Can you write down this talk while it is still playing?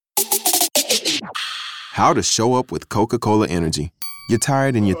How to show up with Coca-Cola Energy. You're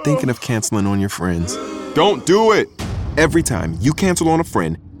tired and you're thinking of canceling on your friends. Don't do it! Every time you cancel on a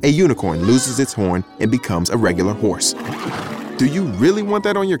friend, a unicorn loses its horn and becomes a regular horse. Do you really want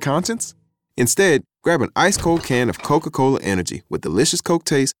that on your conscience? Instead, grab an ice-cold can of Coca-Cola Energy with delicious Coke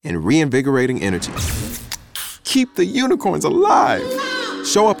taste and reinvigorating energy. Keep the unicorns alive!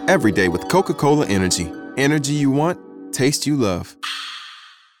 Show up every day with Coca-Cola Energy. Energy you want, taste you love.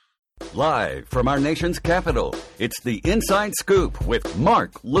 Live from our nation's capital, it's the Inside Scoop with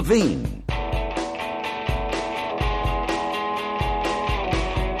Mark Levine.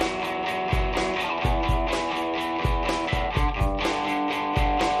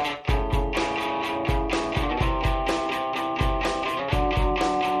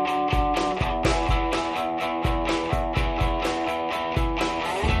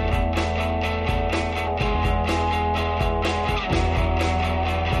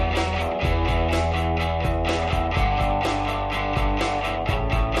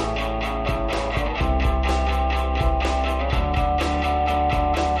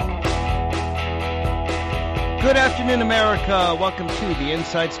 Good afternoon, America. Welcome to the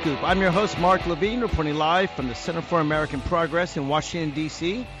Inside Scoop. I'm your host, Mark Levine, reporting live from the Center for American Progress in Washington,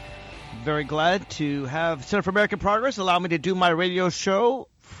 D.C. Very glad to have Center for American Progress allow me to do my radio show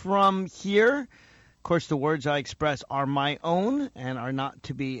from here. Of course, the words I express are my own and are not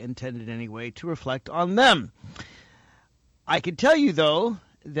to be intended in any way to reflect on them. I can tell you, though,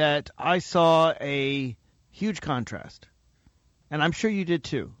 that I saw a huge contrast, and I'm sure you did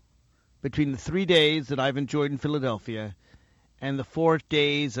too, between the 3 days that I've enjoyed in Philadelphia and the 4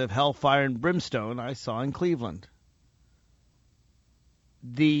 days of hellfire and brimstone I saw in Cleveland.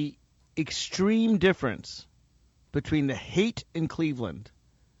 The extreme difference between the hate in Cleveland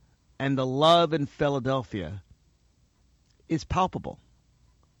and the love in Philadelphia is palpable.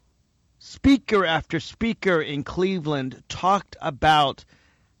 Speaker after speaker in Cleveland talked about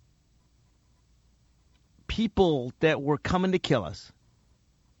people that were coming to kill us.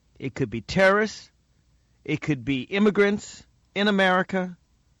 It could be terrorists. It could be immigrants in America.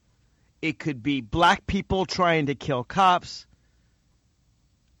 It could be black people trying to kill cops.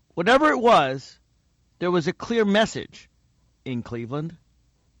 Whatever it was, there was a clear message in Cleveland.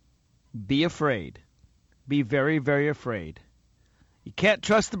 Be afraid. Be very, very afraid. You can't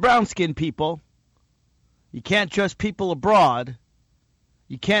trust the brown-skinned people. You can't trust people abroad.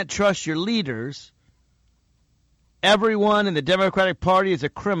 You can't trust your leaders. Everyone in the Democratic Party is a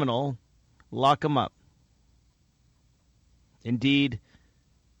criminal. Lock them up. Indeed,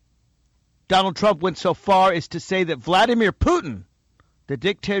 Donald Trump went so far as to say that Vladimir Putin, the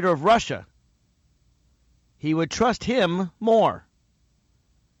dictator of Russia, he would trust him more.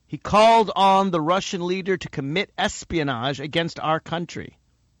 He called on the Russian leader to commit espionage against our country.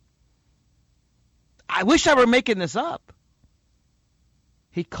 I wish I were making this up.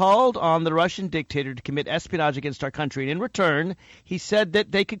 He called on the Russian dictator to commit espionage against our country, and in return, he said that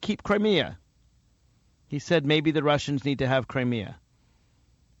they could keep Crimea. He said maybe the Russians need to have Crimea.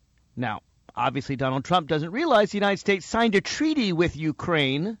 Now, obviously, Donald Trump doesn't realize the United States signed a treaty with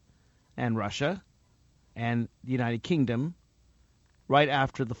Ukraine and Russia and the United Kingdom right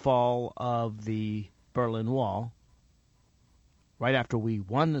after the fall of the Berlin Wall, right after we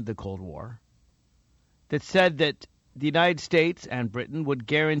won the Cold War, that said that the United States and Britain would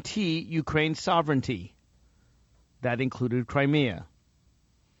guarantee Ukraine's sovereignty. That included Crimea.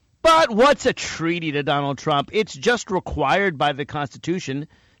 But what's a treaty to Donald Trump? It's just required by the Constitution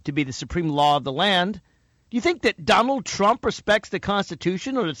to be the supreme law of the land. Do you think that Donald Trump respects the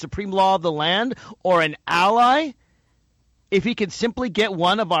Constitution or the supreme law of the land or an ally if he can simply get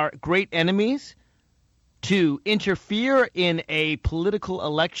one of our great enemies to interfere in a political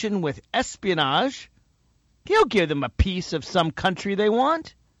election with espionage? He'll give them a piece of some country they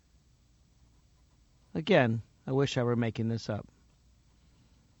want. Again, I wish I were making this up.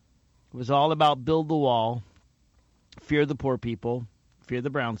 It was all about build the wall, fear the poor people, fear the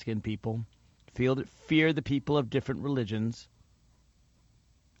brown-skinned people, fear the people of different religions.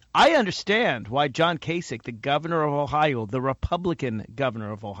 I understand why John Kasich, the governor of Ohio, the Republican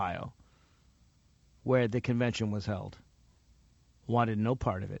governor of Ohio, where the convention was held, wanted no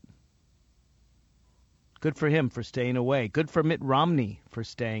part of it. Good for him for staying away. Good for Mitt Romney for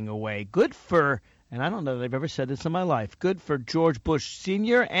staying away. Good for, and I don't know that I've ever said this in my life, good for George Bush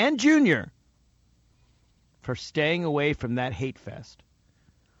Sr. and Jr. for staying away from that hate fest.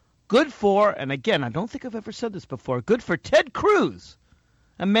 Good for, and again, I don't think I've ever said this before, good for Ted Cruz,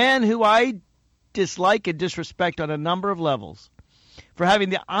 a man who I dislike and disrespect on a number of levels, for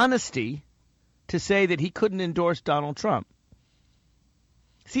having the honesty to say that he couldn't endorse Donald Trump.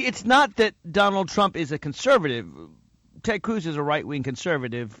 See, it's not that Donald Trump is a conservative. Ted Cruz is a right-wing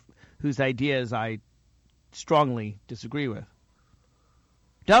conservative whose ideas I strongly disagree with.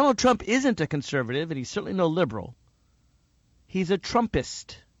 Donald Trump isn't a conservative, and he's certainly no liberal. He's a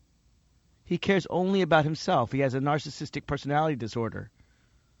Trumpist. He cares only about himself. He has a narcissistic personality disorder.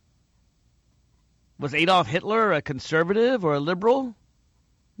 Was Adolf Hitler a conservative or a liberal?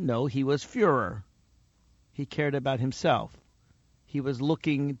 No, he was Führer. He cared about himself. He was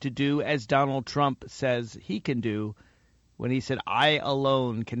looking to do as Donald Trump says he can do when he said, I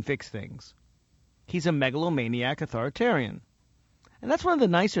alone can fix things. He's a megalomaniac authoritarian. And that's one of the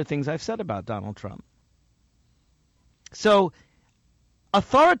nicer things I've said about Donald Trump. So,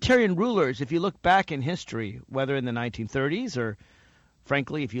 authoritarian rulers, if you look back in history, whether in the 1930s or,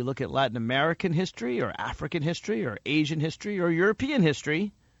 frankly, if you look at Latin American history or African history or Asian history or European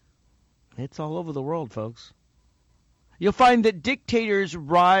history, it's all over the world, folks. You'll find that dictators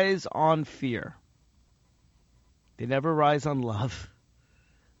rise on fear. They never rise on love.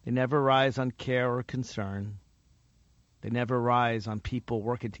 They never rise on care or concern. They never rise on people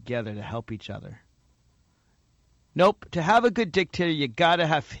working together to help each other. Nope, to have a good dictator, you gotta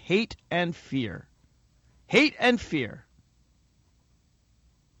have hate and fear. Hate and fear.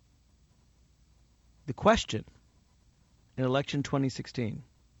 The question in election 2016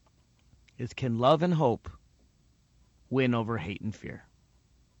 is, can love and hope win over hate and fear?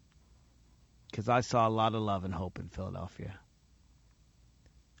 Because I saw a lot of love and hope in Philadelphia.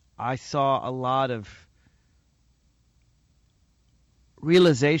 I saw a lot of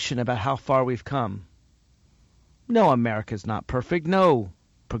realization about how far we've come. No, America's not perfect. No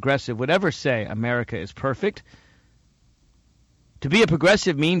progressive would ever say America is perfect. To be a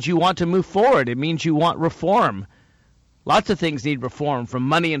progressive means you want to move forward. It means you want reform. Lots of things need reform, from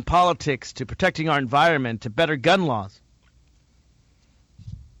money and politics to protecting our environment to better gun laws.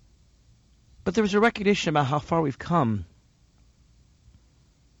 But there was a recognition about how far we've come.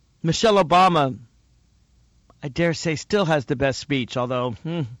 Michelle Obama, I dare say, still has the best speech, although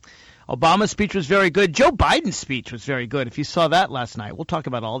Obama's speech was very good. Joe Biden's speech was very good. If you saw that last night, we'll talk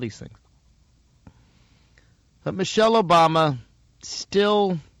about all these things. But Michelle Obama,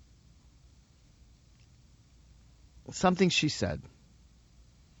 still, something she said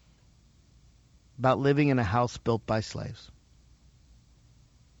about living in a house built by slaves.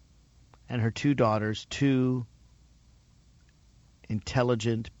 And her two daughters, two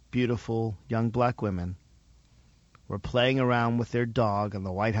intelligent, beautiful, young black women, were playing around with their dog on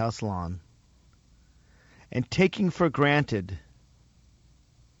the White House lawn and taking for granted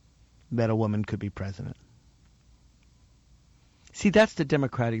that a woman could be president. See, that's the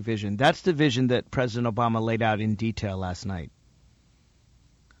Democratic vision. That's the vision that President Obama laid out in detail last night.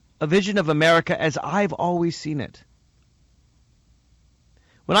 A vision of America as I've always seen it.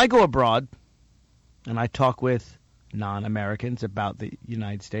 When I go abroad and I talk with non-Americans about the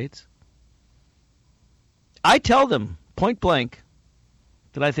United States, I tell them point blank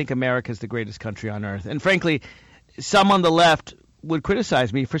that I think America is the greatest country on earth. And frankly, some on the left would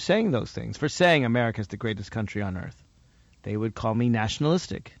criticize me for saying those things, for saying America is the greatest country on earth. They would call me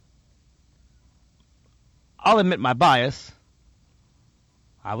nationalistic. I'll admit my bias.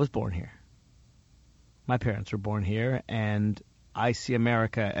 I was born here. My parents were born here, and I see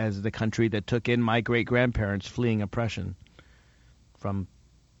America as the country that took in my great-grandparents fleeing oppression from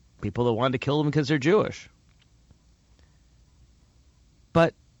people that wanted to kill them because they're Jewish.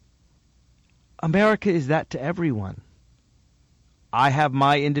 But America is that to everyone. I have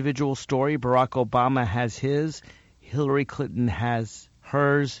my individual story. Barack Obama has his. Hillary Clinton has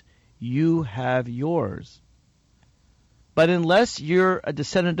hers. You have yours. But unless you're a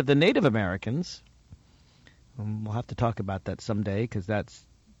descendant of the Native Americans, we'll have to talk about that someday, because that's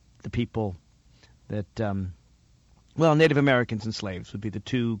the people that, Native Americans and slaves would be the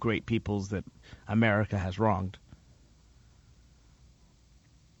two great peoples that America has wronged.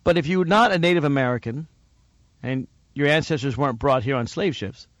 But if you're not a Native American and your ancestors weren't brought here on slave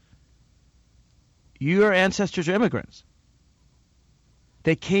ships, your ancestors are immigrants.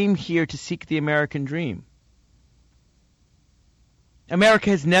 They came here to seek the American dream.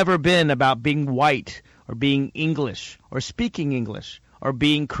 America has never been about being white or being English or speaking English or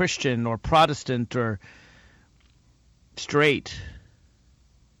being Christian or Protestant or straight.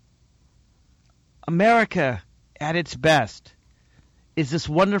 America, at its best, is this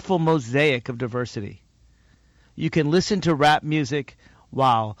wonderful mosaic of diversity. You can listen to rap music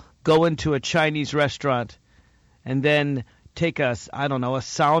while going to a Chinese restaurant and then take a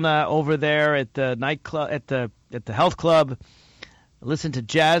sauna over there at the nightclub, at the health club, listen to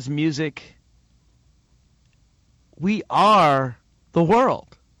jazz music. We are the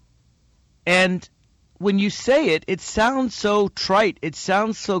world. And when you say it, it sounds so trite. It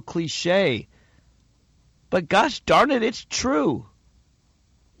sounds so cliche. But gosh darn it, it's true.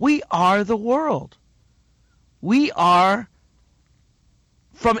 We are the world. We are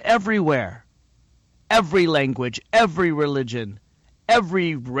from everywhere. Every language, every religion,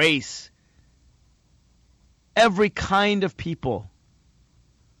 every race, every kind of people.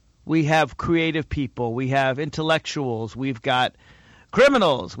 We have creative people. We have intellectuals. We've got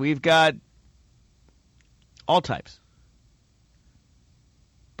criminals. We've got all types.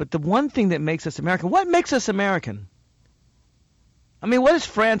 But the one thing that makes us American, what makes us American? I mean, what does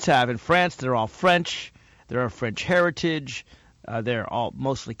France have? In France, they're all French. They're of French heritage. They're all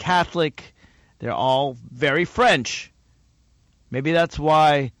mostly Catholic. They're all very French. Maybe that's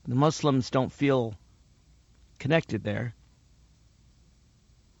why the Muslims don't feel connected there.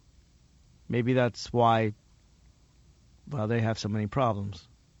 Maybe that's why, well, they have so many problems.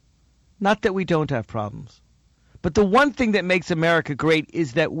 Not that we don't have problems. But the one thing that makes America great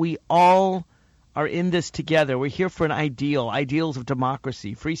is that we all are in this together. We're here for an ideal, ideals of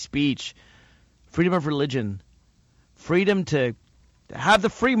democracy, free speech, freedom of religion, freedom to have the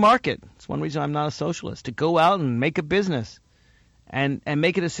free market. It's one reason I'm not a socialist, to go out and make a business and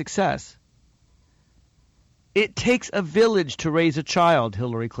make it a success. It takes a village to raise a child,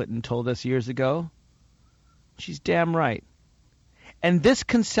 Hillary Clinton told us years ago. She's damn right. And this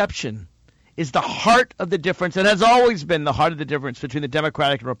conception is the heart of the difference, and has always been the heart of the difference between the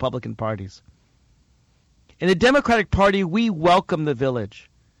Democratic and Republican parties. In the Democratic Party, we welcome the village.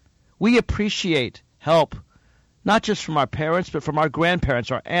 We appreciate help, not just from our parents, but from our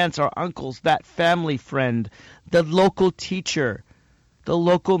grandparents, our aunts, our uncles, that family friend, the local teacher, the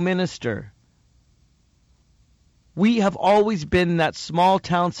local minister. We have always been that small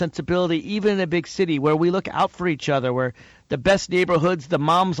town sensibility, even in a big city, where we look out for each other, where the best neighborhoods, the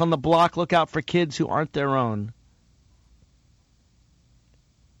moms on the block look out for kids who aren't their own.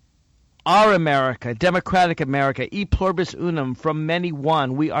 Our America, democratic America, e pluribus unum, from many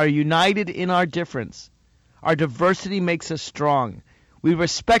one. We are united in our difference. Our diversity makes us strong. We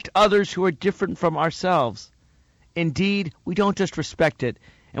respect others who are different from ourselves. Indeed, we don't just respect it,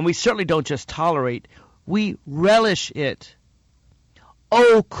 and we certainly don't just tolerate. We relish it.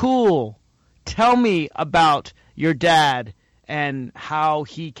 Oh, cool. Tell me about your dad and how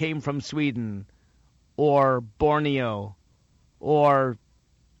he came from Sweden or Borneo or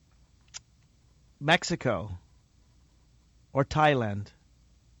Mexico or Thailand.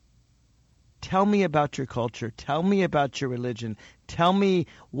 Tell me about your culture. Tell me about your religion. Tell me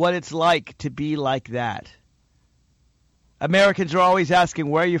what it's like to be like that. Americans are always asking,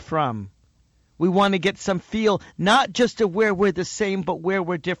 where are you from? We want to get some feel, not just of where we're the same, but where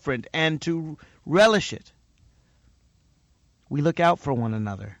we're different, and to relish it. We look out for one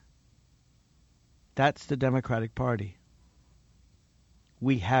another. That's the Democratic Party.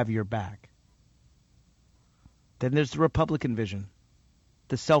 We have your back. Then there's the Republican vision,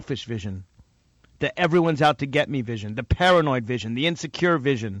 the selfish vision, the everyone's out to get me vision, the paranoid vision, the insecure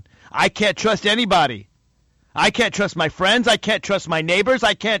vision. I can't trust anybody. I can't trust my friends. I can't trust my neighbors.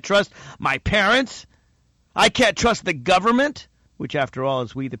 I can't trust my parents. I can't trust the government, which after all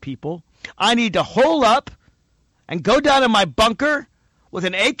is we the people. I need to hole up and go down in my bunker with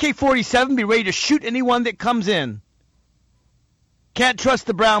an AK-47, be ready to shoot anyone that comes in. Can't trust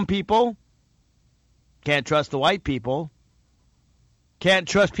the brown people. Can't trust the white people. Can't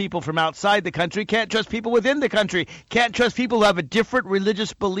trust people from outside the country. Can't trust people within the country. Can't trust people who have a different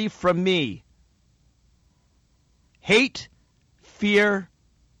religious belief from me. Hate, fear,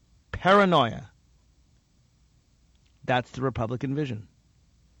 paranoia. That's the Republican vision.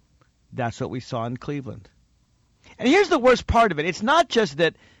 That's what we saw in Cleveland. And here's the worst part of it. It's not just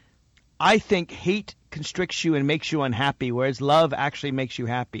that I think hate constricts you and makes you unhappy, whereas love actually makes you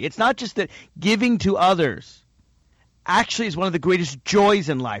happy. It's not just that giving to others actually is one of the greatest joys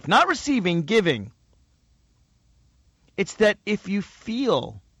in life. Not receiving, giving. It's that if you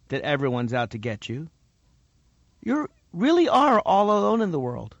feel that everyone's out to get you, you really are all alone in the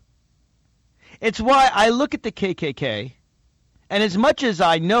world. It's why I look at the KKK, and as much as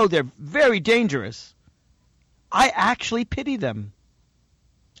I know they're very dangerous, I actually pity them.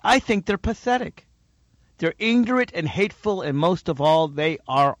 I think they're pathetic. They're ignorant and hateful, and most of all, they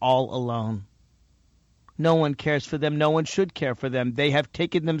are all alone. No one cares for them. No one should care for them. They have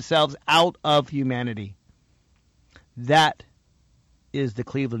taken themselves out of humanity. That is the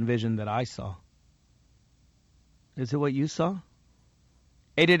Cleveland vision that I saw. Is it what you saw?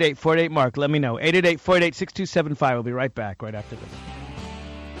 888-48-MARK. Let me know. 888-488-6275. We'll be right back right after this.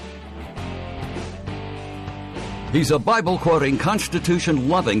 He's a Bible-quoting,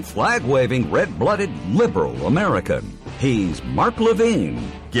 Constitution-loving, flag-waving, red-blooded, liberal American. He's Mark Levine.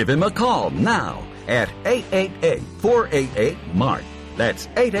 Give him a call now at 888-488-MARK. That's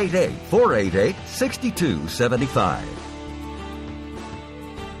 888-488-6275.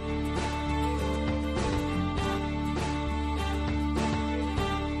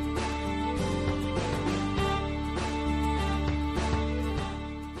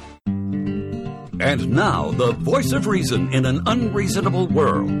 And now, the voice of reason in an unreasonable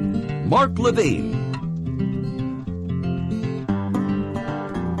world, Mark Levine.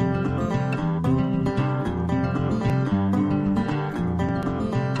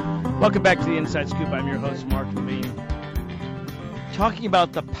 Welcome back to the Inside Scoop. I'm your host, Mark Levine. Talking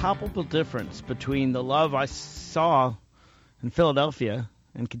about the palpable difference between the love I saw in Philadelphia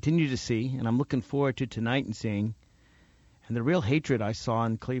and continue to see, and I'm looking forward to tonight and seeing, and the real hatred I saw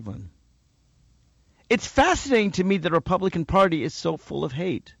in Cleveland. It's fascinating to me that the Republican Party is so full of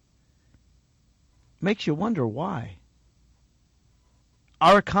hate. Makes you wonder why.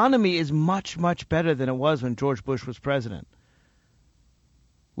 Our economy is much, much better than it was when George Bush was president.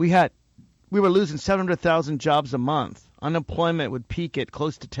 We were losing 700,000 jobs a month. Unemployment would peak at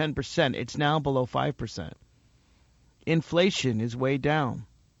close to 10%. It's now below 5%. Inflation is way down.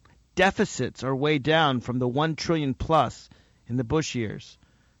 Deficits are way down from the $1 trillion plus in the Bush years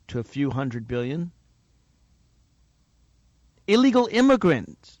to a few $100 billion. Illegal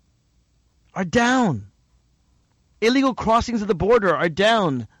immigrants are down. Illegal crossings of the border are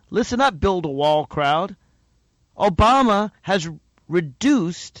down. Listen up, build a wall crowd. Obama has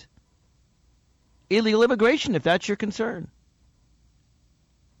reduced illegal immigration, if that's your concern.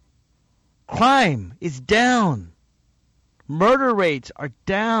 Crime is down. Murder rates are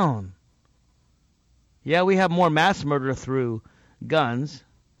down. Yeah, we have more mass murder through guns.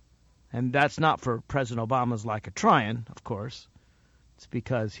 And that's not for President Obama's lack of trying, of course. It's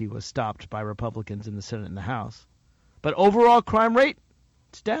because he was stopped by Republicans in the Senate and the House. But overall crime rate,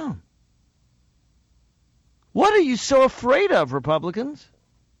 it's down. What are you so afraid of, Republicans?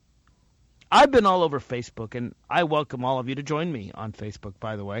 I've been all over Facebook, and I welcome all of you to join me on Facebook,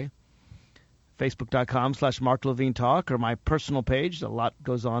 by the way. Facebook.com/Mark Levine Talk, or my personal page. A lot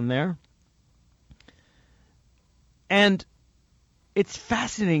goes on there. And it's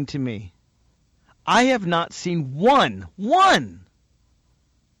fascinating to me. I have not seen one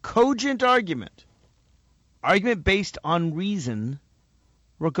cogent argument based on reason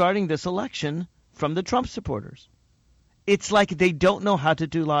regarding this election from the Trump supporters. It's like they don't know how to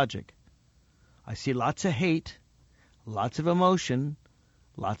do logic. I see lots of hate, lots of emotion,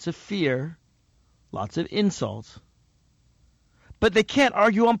 lots of fear, lots of insults. But they can't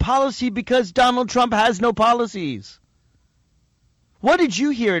argue on policy because Donald Trump has no policies. What did you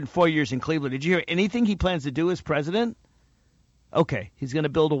hear in 4 years in Cleveland? Did you hear anything he plans to do as president? Okay, he's going to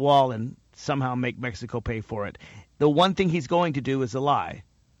build a wall and somehow make Mexico pay for it. The one thing he's going to do is a lie.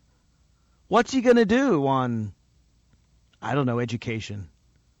 What's he going to do on, I don't know, education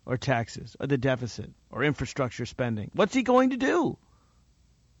or taxes or the deficit or infrastructure spending? What's he going to do?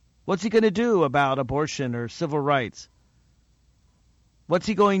 What's he going to do about abortion or civil rights? What's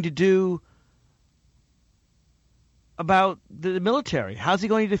he going to do about the military? How's he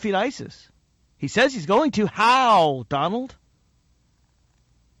going to defeat ISIS? He says he's going to. How, Donald?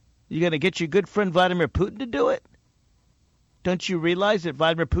 You going to get your good friend Vladimir Putin to do it? Don't you realize that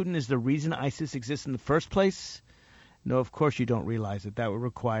Vladimir Putin is the reason ISIS exists in the first place? No, of course you don't realize it. That would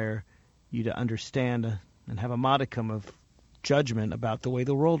require you to understand and have a modicum of judgment about the way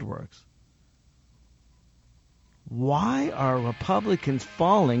the world works. Why are Republicans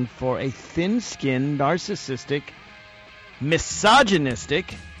falling for a thin-skinned, narcissistic,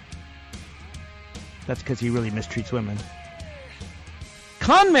 misogynistic, that's because he really mistreats women,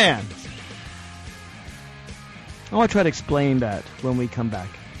 con man? I want to try to explain that when we come back.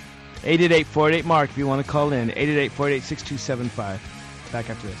 888-488-MARK if you want to call in. 888-488-6275.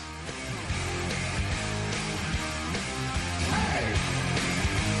 Back after this.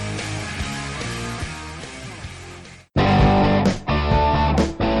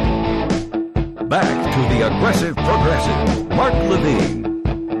 Back to the Aggressive Progressive, Mark Levine.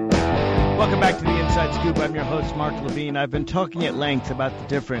 Welcome back to the Inside Scoop. I'm your host, Mark Levine. I've been talking at length about the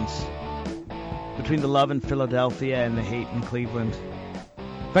difference between the love in Philadelphia and the hate in Cleveland.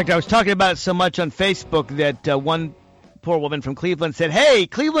 In fact, I was talking about it so much on Facebook that one poor woman from Cleveland said, "Hey,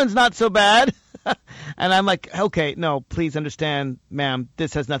 Cleveland's not so bad." And I'm like, okay, no, please understand, ma'am,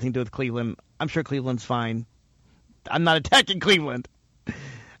 this has nothing to do with Cleveland. I'm sure Cleveland's fine. I'm not attacking Cleveland.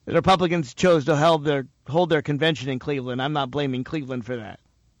 The Republicans chose to hold their convention in Cleveland. I'm not blaming Cleveland for that.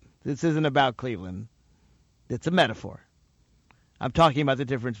 This isn't about Cleveland. It's a metaphor. I'm talking about the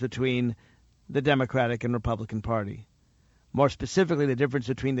difference between the Democratic and Republican Party. More specifically, the difference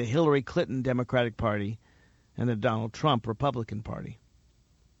between the Hillary Clinton Democratic Party and the Donald Trump Republican Party.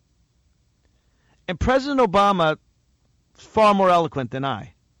 And President Obama is far more eloquent than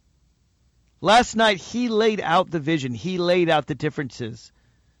I. Last night, he laid out the vision. He laid out the differences.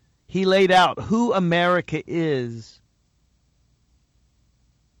 He laid out who America is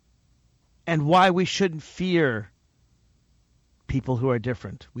and why we shouldn't fear people who are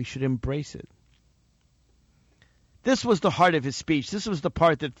different. We should embrace it. This was the heart of his speech. This was the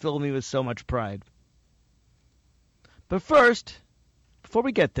part that filled me with so much pride. But first, before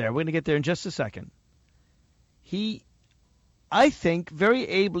we get there, we're going to get there in just a second. He, I think, very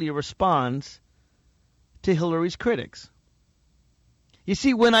ably responds to Hillary's critics. You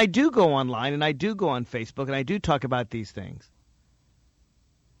see, when I do go online and I do go on Facebook and I do talk about these things,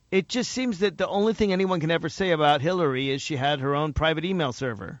 it just seems that the only thing anyone can ever say about Hillary is she had her own private email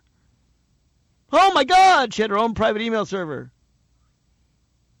server. Oh my God, she had her own private email server.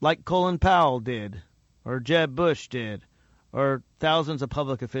 Like Colin Powell did, or Jeb Bush did, or thousands of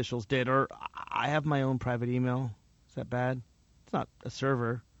public officials did, or I have my own private email. Is that bad? It's not a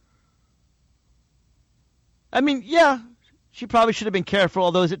server. I mean, yeah, she probably should have been careful,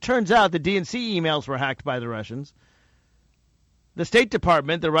 although as it turns out, the DNC emails were hacked by the Russians. The State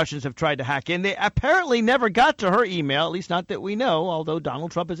Department, the Russians have tried to hack in. They apparently never got to her email, at least not that we know, although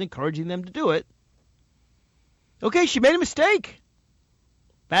Donald Trump is encouraging them to do it. Okay, she made a mistake.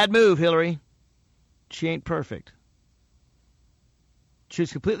 Bad move, Hillary. She ain't perfect. She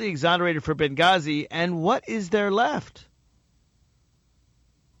was completely exonerated for Benghazi, and what is there left?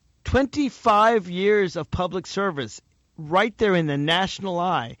 25 years of public service right there in the national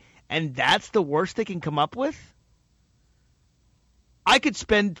eye, and that's the worst they can come up with? I could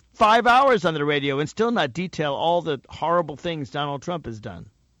spend 5 hours on the radio and still not detail all the horrible things Donald Trump has done.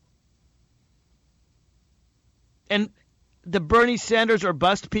 And the Bernie Sanders or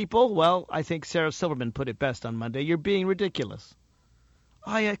bust people, well, I think Sarah Silverman put it best on Monday. You're being ridiculous.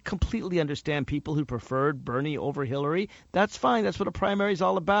 I completely understand people who preferred Bernie over Hillary. That's fine. That's what a primary is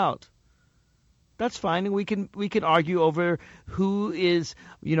all about. That's fine, and we can argue over who is,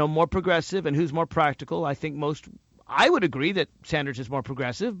 more progressive and who's more practical. I would agree that Sanders is more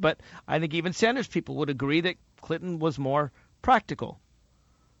progressive, but I think even Sanders people would agree that Clinton was more practical.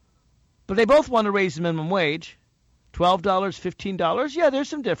 But they both want to raise the minimum wage. $12, $15, yeah, there's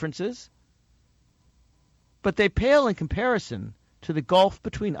some differences. But they pale in comparison to the gulf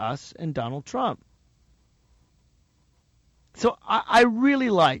between us and Donald Trump. So I really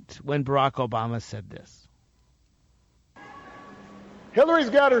liked when Barack Obama said this. Hillary's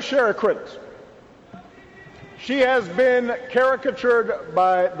got her share of critics. She has been caricatured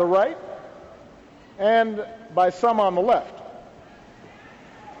by the right and by some on the left.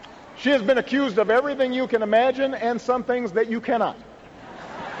 She has been accused of everything you can imagine and some things that you cannot.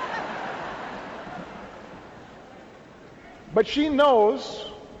 But she knows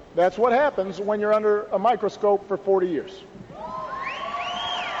that's what happens when you're under a microscope for 40 years.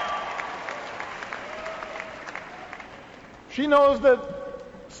 She knows that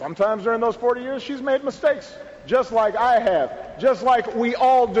sometimes during those 40 years she's made mistakes, just like I have, just like we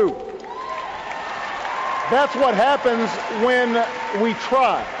all do. That's what happens when we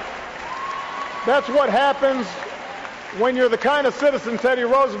try. That's what happens when you're the kind of citizen Teddy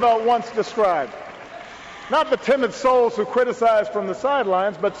Roosevelt once described. Not the timid souls who criticize from the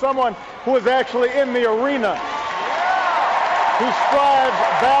sidelines, but someone who is actually in the arena, who strives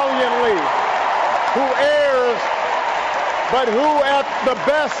valiantly, who errs, but who at the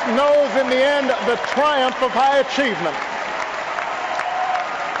best knows in the end the triumph of high achievement.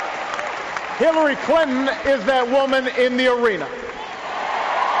 Hillary Clinton is that woman in the arena.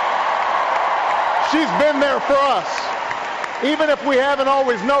 She's been there for us, even if we haven't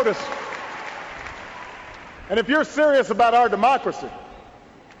always noticed. And if you're serious about our democracy,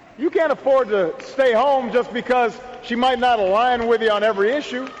 you can't afford to stay home just because she might not align with you on every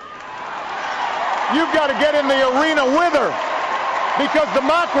issue. You've got to get in the arena with her, because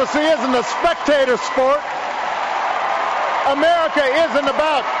democracy isn't a spectator sport. America isn't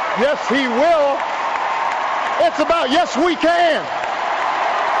about, yes, he will. It's about, yes, we can.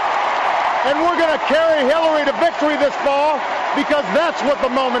 And we're going to carry Hillary to victory this fall because that's what the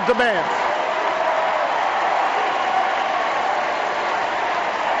moment demands.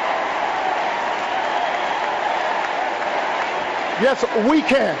 Yes, we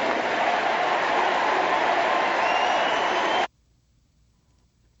can.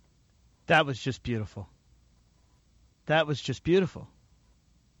 That was just beautiful. That was just beautiful.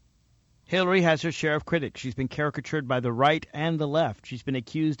 Hillary has her share of critics. She's been caricatured by the right and the left. She's been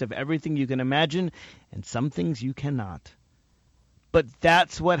accused of everything you can imagine and some things you cannot. But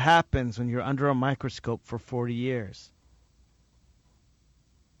that's what happens when you're under a microscope for 40 years.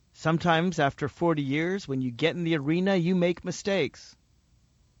 Sometimes after 40 years, when you get in the arena, you make mistakes.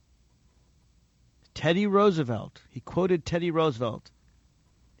 Teddy Roosevelt, he quoted Teddy Roosevelt.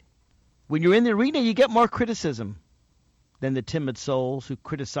 When you're in the arena, you get more criticism than the timid souls who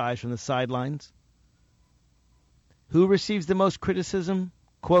criticize from the sidelines. Who receives the most criticism?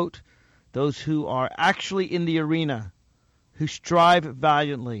 Quote, those who are actually in the arena, who strive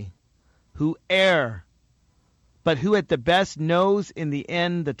valiantly, who err, but who at the best knows in the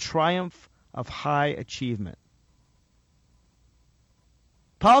end the triumph of high achievement.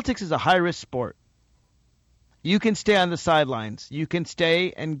 Politics is a high-risk sport. You can stay on the sidelines. You can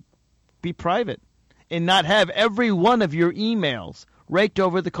stay and be private and not have every one of your emails raked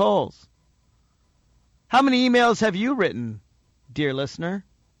over the coals. How many emails have you written, dear listener?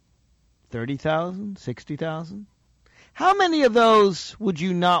 30,000? 60,000? How many of those would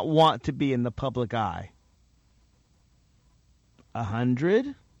you not want to be in the public eye?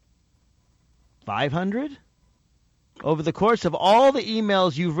 100? 500? Over the course of all the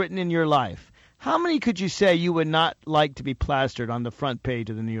emails you've written in your life, how many could you say you would not like to be plastered on the front page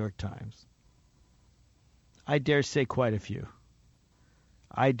of the New York Times? I dare say quite a few.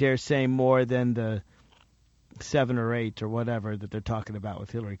 I dare say more than the 7 or 8 or whatever that they're talking about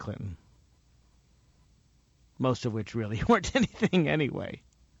with Hillary Clinton. Most of which really weren't anything anyway.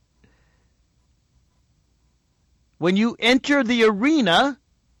 When you enter the arena,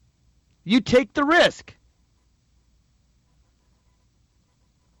 you take the risk.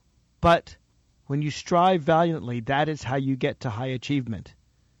 But when you strive valiantly, that is how you get to high achievement.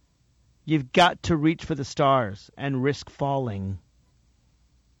 You've got to reach for the stars and risk falling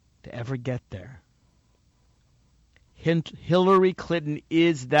to ever get there. Hillary Clinton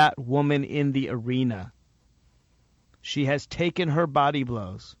is that woman in the arena. She has taken her body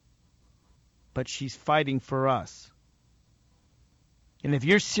blows, but she's fighting for us. And if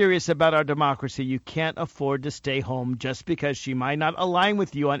you're serious about our democracy, you can't afford to stay home just because she might not align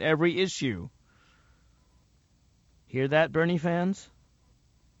with you on every issue. Hear that, Bernie fans?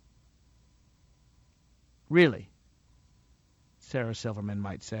 Really? Sarah Silverman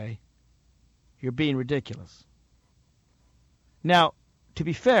might say. You're being ridiculous. Now, to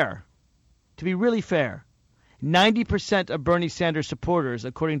be fair, to be really fair, 90% of Bernie Sanders supporters,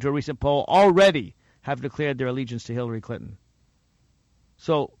 according to a recent poll, already have declared their allegiance to Hillary Clinton.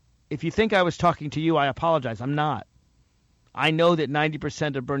 So, if you think I was talking to you, I apologize. I'm not. I know that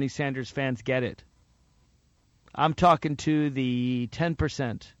 90% of Bernie Sanders fans get it. I'm talking to the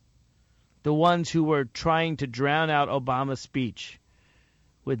 10%, the ones who were trying to drown out Obama's speech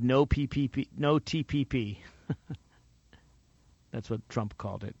with no PPP, no TPP. That's what Trump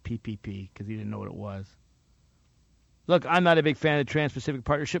called it, PPP, because he didn't know what it was. Look, I'm not a big fan of the Trans-Pacific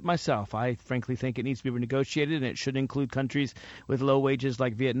Partnership myself. I frankly think it needs to be renegotiated, and it should include countries with low wages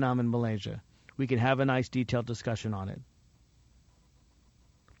like Vietnam and Malaysia. We can have a nice detailed discussion on it.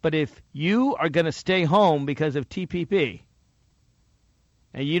 But if you are going to stay home because of TPP,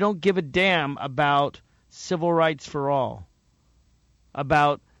 and you don't give a damn about civil rights for all,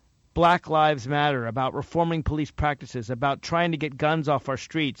 about Black Lives Matter, about reforming police practices, about trying to get guns off our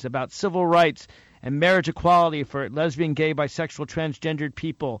streets, about civil rights and marriage equality for lesbian, gay, bisexual, transgendered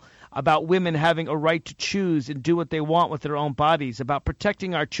people, about women having a right to choose and do what they want with their own bodies, about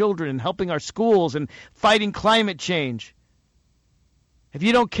protecting our children and helping our schools and fighting climate change. If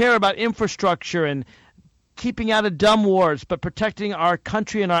you don't care about infrastructure and keeping out of dumb wars, but protecting our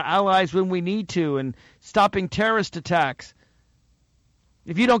country and our allies when we need to and stopping terrorist attacks,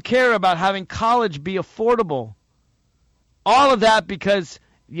 if you don't care about having college be affordable, all of that because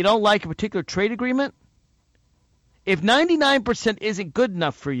you don't like a particular trade agreement, if 99% isn't good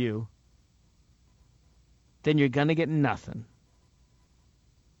enough for you, then you're going to get nothing.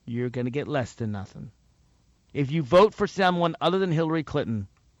 You're going to get less than nothing. If you vote for someone other than Hillary Clinton,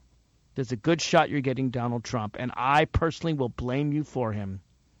 there's a good shot you're getting Donald Trump, and I personally will blame you for him.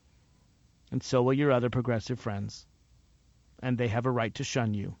 And so will your other progressive friends. And they have a right to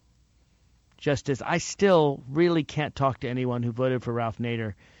shun you. Just as I still really can't talk to anyone who voted for Ralph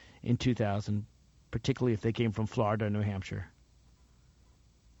Nader in 2000, particularly if they came from Florida or New Hampshire.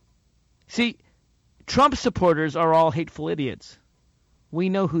 See, Trump supporters are all hateful idiots. We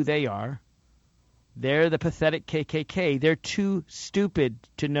know who they are. They're the pathetic KKK. They're too stupid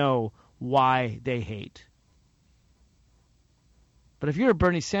to know why they hate. But if you're a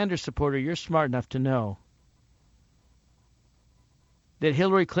Bernie Sanders supporter, you're smart enough to know that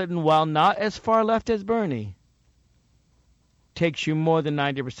Hillary Clinton, while not as far left as Bernie, takes you more than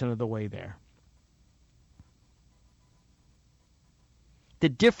 90% of the way there. The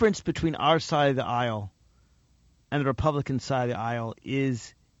difference between our side of the aisle and the Republican side of the aisle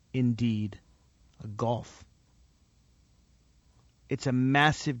is indeed a gulf. It's a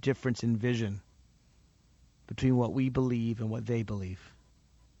massive difference in vision between what we believe and what they believe.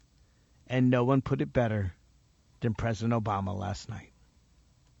 And no one put it better than President Obama last night.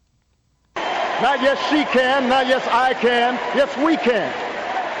 Not yes she can, not yes I can, yes we can.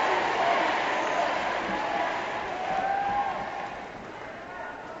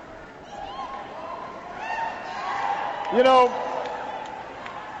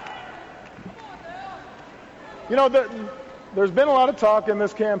 There's been a lot of talk in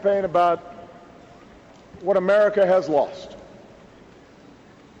this campaign about what America has lost.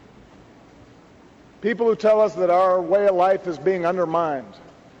 People who tell us that our way of life is being undermined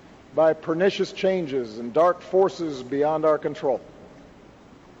by pernicious changes and dark forces beyond our control.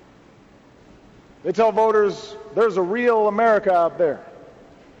 They tell voters there's a real America out there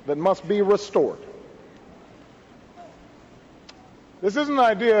that must be restored. This isn't an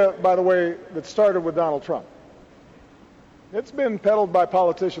idea, by the way, that started with Donald Trump. It's been peddled by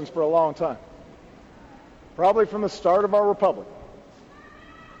politicians for a long time, probably from the start of our republic.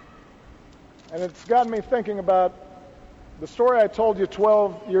 And it's gotten me thinking about the story I told you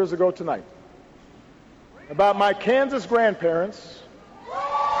 12 years ago tonight, about my Kansas grandparents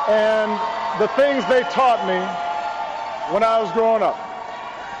and the things they taught me when I was growing up.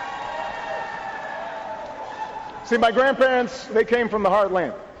 See, my grandparents, they came from the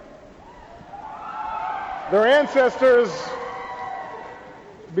heartland. Their ancestors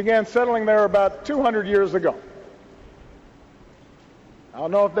began settling there about 200 years ago. I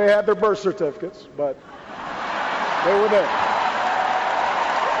don't know if they had their birth certificates, but they were there.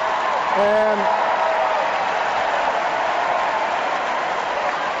 And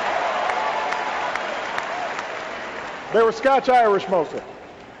they were Scotch-Irish mostly.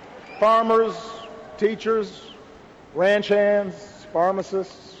 Farmers, teachers, ranch hands,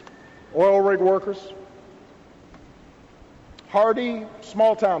 pharmacists, oil rig workers. Hardy,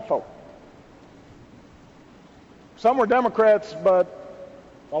 small-town folk. Some were Democrats, but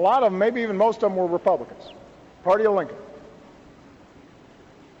a lot of them, maybe even most of them, were Republicans. Party of Lincoln.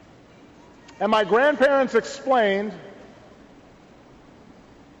 And my grandparents explained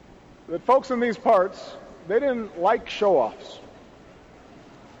that folks in these parts, they didn't like show-offs.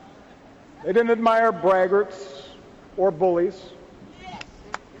 They didn't admire braggarts or bullies.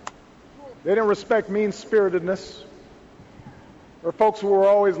 They didn't respect mean-spiritedness or folks who were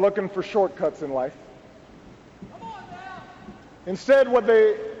always looking for shortcuts in life. Instead, what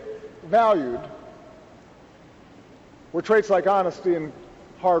they valued were traits like honesty and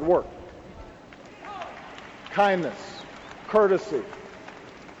hard work, kindness, courtesy,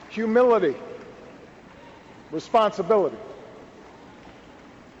 humility, responsibility,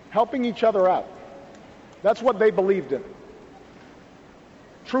 helping each other out. That's what they believed in.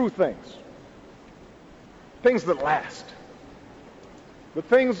 True things. Things that last. The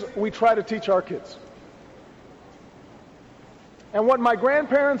things we try to teach our kids. And what my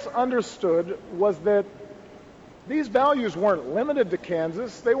grandparents understood was that these values weren't limited to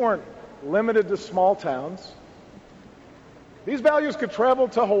Kansas. They weren't limited to small towns. These values could travel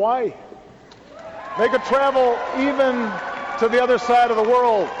to Hawaii. They could travel even to the other side of the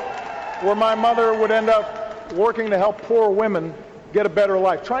world, where my mother would end up working to help poor women get a better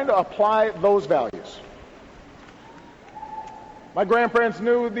life, trying to apply those values. My grandparents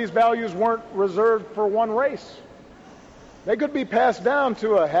knew these values weren't reserved for one race. They could be passed down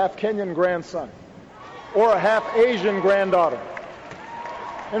to a half Kenyan grandson or a half Asian granddaughter.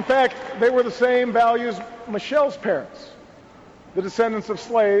 In fact, they were the same values Michelle's parents, the descendants of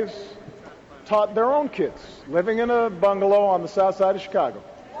slaves, taught their own kids living in a bungalow on the south side of Chicago.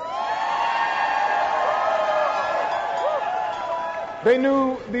 They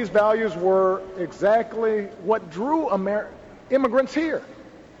knew these values were exactly what drew immigrants here.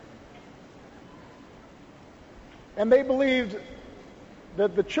 And they believed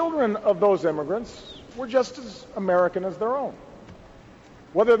that the children of those immigrants were just as American as their own.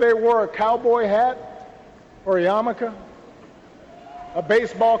 Whether they wore a cowboy hat or a yarmulke, a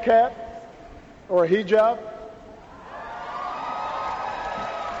baseball cap or a hijab.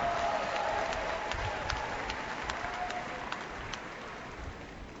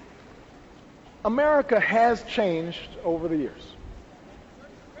 America has changed over the years.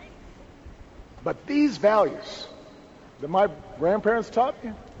 But these values that my grandparents taught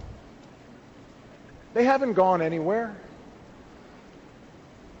me, they haven't gone anywhere.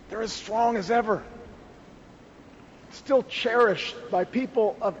 They're as strong as ever. Still cherished by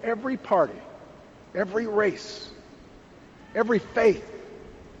people of every party, every race, every faith.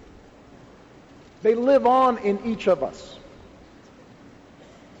 They live on in each of us.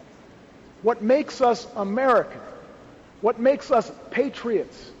 What makes us American, what makes us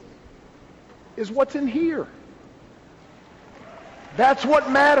patriots, is what's in here. That's what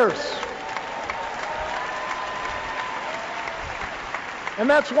matters. And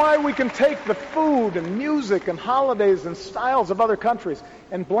that's why we can take the food and music and holidays and styles of other countries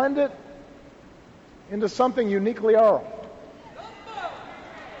and blend it into something uniquely our own.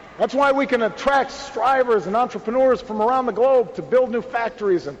 That's why we can attract strivers and entrepreneurs from around the globe to build new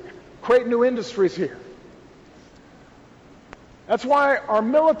factories and create new industries here. That's why our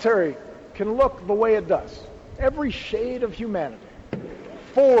military can look the way it does. Every shade of humanity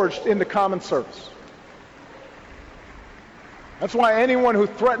forged into common service. That's why anyone who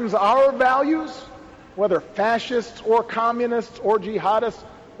threatens our values, whether fascists or communists or jihadists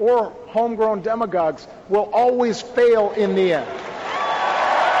or homegrown demagogues, will always fail in the end.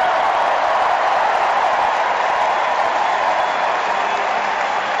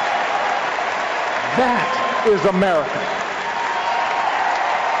 That is America.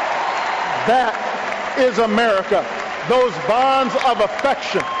 That is America. Those bonds of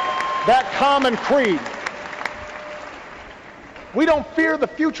affection, that common creed. We don't fear the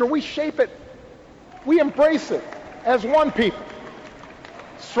future. We shape it. We embrace it as one people,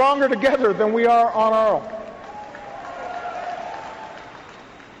 stronger together than we are on our own.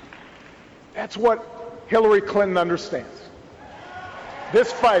 That's what Hillary Clinton understands.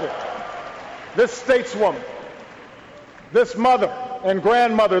 This fighter, this stateswoman, this mother and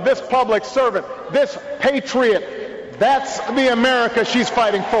grandmother, this public servant, this patriot, that's the America she's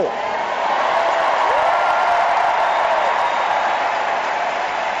fighting for.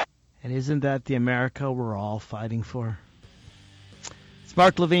 And isn't that the America we're all fighting for? It's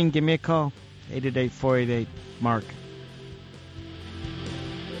Mark Levine. Give me a call. 888-488-MARK.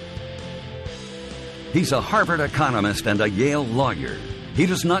 He's a Harvard economist and a Yale lawyer. He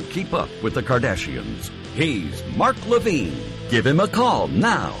does not keep up with the Kardashians. He's Mark Levine. Give him a call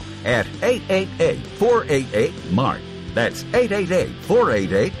now at 888-488-MARK. That's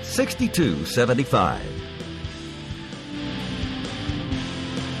 888-488-6275.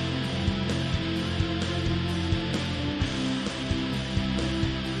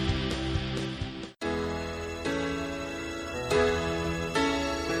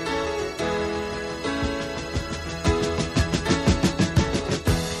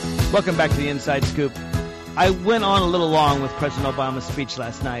 Welcome back to the Inside Scoop. I went on a little long with President Obama's speech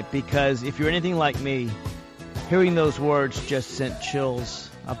last night because if you're anything like me, hearing those words just sent chills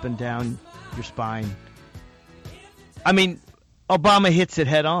up and down your spine. I mean, Obama hits it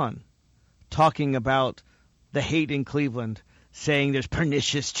head on, talking about the hate in Cleveland, saying there's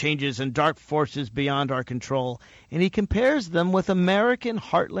pernicious changes and dark forces beyond our control. And he compares them with American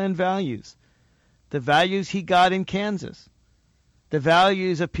heartland values, the values he got in Kansas. The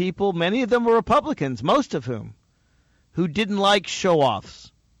values of people, many of them were Republicans, most of whom, who didn't like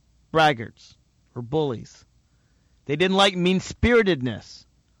show-offs, braggarts, or bullies. They didn't like mean-spiritedness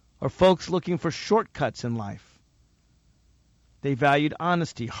or folks looking for shortcuts in life. They valued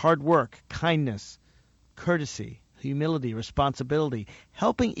honesty, hard work, kindness, courtesy, humility, responsibility,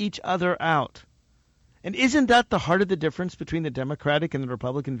 helping each other out. And isn't that the heart of the difference between the Democratic and the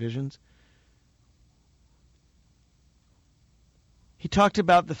Republican visions? He talked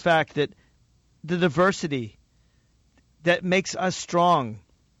about the fact that the diversity that makes us strong,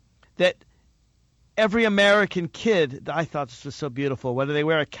 that every American kid, I thought this was so beautiful, whether they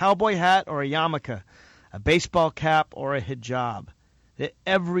wear a cowboy hat or a yarmulke, a baseball cap or a hijab, that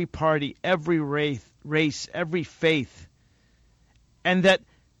every party, every race, every faith, and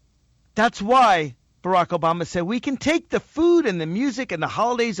that's why Barack Obama said we can take the food and the music and the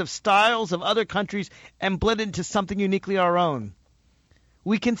holidays of styles of other countries and blend it into something uniquely our own.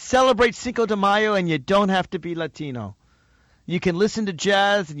 We can celebrate Cinco de Mayo and you don't have to be Latino. You can listen to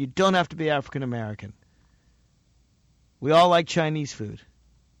jazz and you don't have to be African American. We all like Chinese food.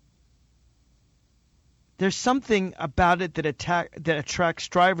 There's something about it that attracts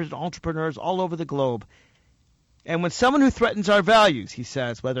strivers and entrepreneurs all over the globe. And when someone who threatens our values, he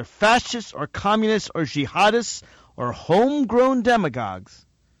says, whether fascists or communists or jihadists or homegrown demagogues,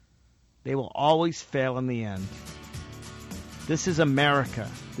 they will always fail in the end. This is America.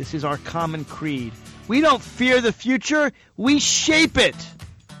 This is our common creed. We don't fear the future. We shape it.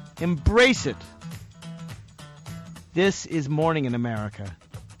 Embrace it. This is morning in America,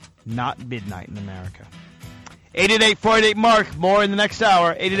 not midnight in America. 888-488-MARK. More in the next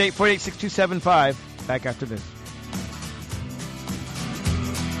hour. 888-488-6275. Back after this.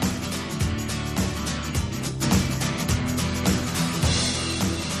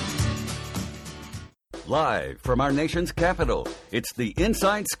 Live from our nation's capital, it's the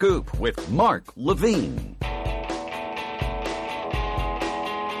Inside Scoop with Mark Levine.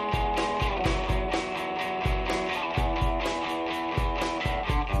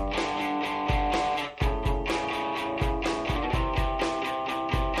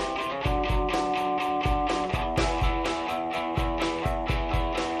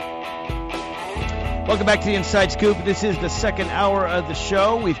 Welcome back to the Inside Scoop. This is the second hour of the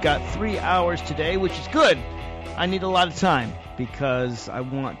show. We've got 3 hours today, which is good. I need a lot of time because I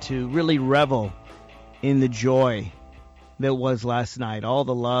want to really revel in the joy that was last night. All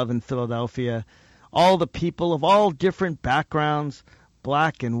the love in Philadelphia, all the people of all different backgrounds,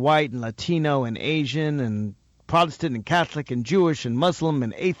 black and white and Latino and Asian and Protestant and Catholic and Jewish and Muslim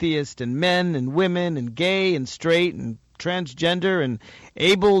and atheist and men and women and gay and straight and transgender and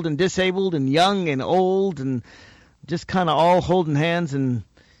abled and disabled and young and old, and just kind of all holding hands and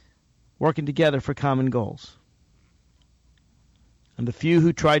working together for common goals. And the few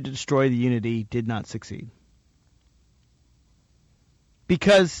who tried to destroy the unity did not succeed.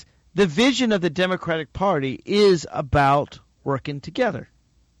 Because the vision of the Democratic Party is about working together.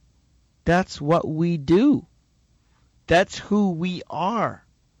 That's what we do. That's who we are.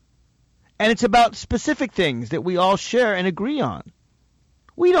 And it's about specific things that we all share and agree on.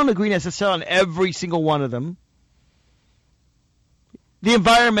 We don't agree necessarily on every single one of them. The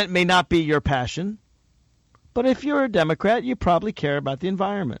environment may not be your passion, but if you're a Democrat, you probably care about the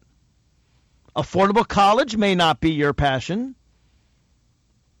environment. Affordable college may not be your passion,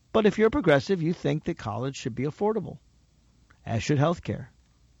 but if you're a progressive, you think that college should be affordable, as should health care.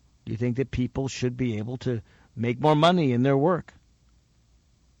 You think that people should be able to make more money in their work.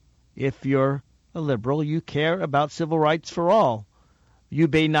 If you're a liberal, you care about civil rights for all. You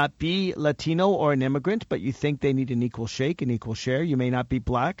may not be Latino or an immigrant, but you think they need an equal shake, an equal share. You may not be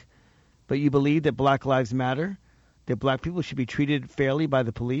black, but you believe that black lives matter, that black people should be treated fairly by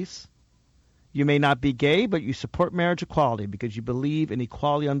the police. You may not be gay, but you support marriage equality because you believe in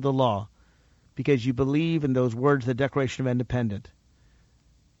equality under the law, because you believe in those words, the Declaration of Independence,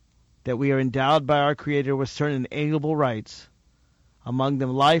 that we are endowed by our Creator with certain inalienable rights, among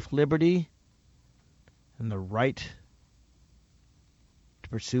them life, liberty, and the right to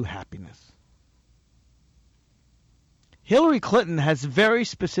pursue happiness. Hillary Clinton has very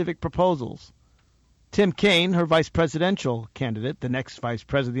specific proposals. Tim Kaine, her vice presidential candidate, the next vice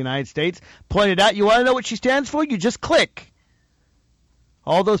president of the United States, pointed out, you want to know what she stands for? You just click.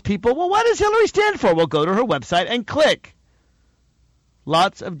 All those people, well, what does Hillary stand for? Well, go to her website and click.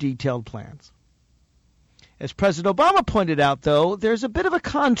 Lots of detailed plans. As President Obama pointed out, though, there's a bit of a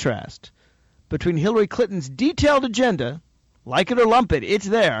contrast between Hillary Clinton's detailed agenda, like it or lump it, it's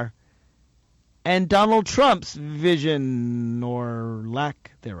there, and Donald Trump's vision or lack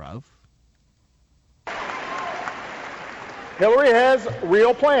thereof. Hillary has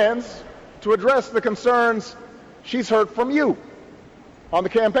real plans to address the concerns she's heard from you on the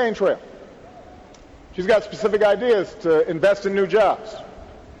campaign trail. She's got specific ideas to invest in new jobs,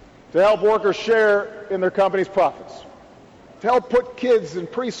 to help workers share in their company's profits, to help put kids in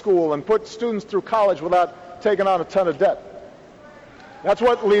preschool and put students through college without taking on a ton of debt. That's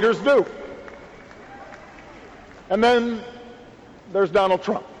what leaders do. And then there's Donald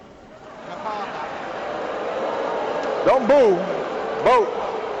Trump. Don't boo, vote.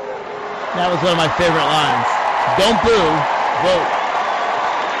 That was one of my favorite lines. Don't boo, vote.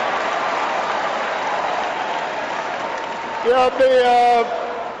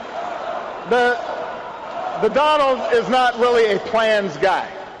 The Donald is not really a plans guy.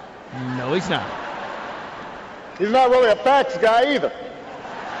 No, he's not. He's not really a facts guy either.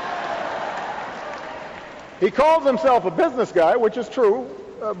 He calls himself a business guy, which is true,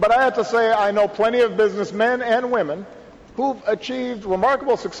 but I have to say I know plenty of businessmen and women who've achieved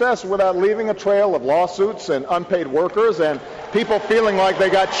remarkable success without leaving a trail of lawsuits and unpaid workers and people feeling like they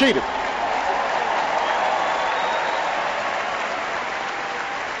got cheated.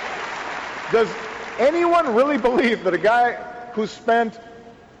 Does anyone really believe that a guy who spent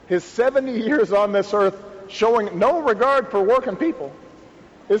his 70 years on this earth showing no regard for working people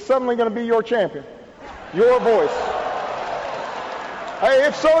is suddenly going to be your champion, your voice? Hey,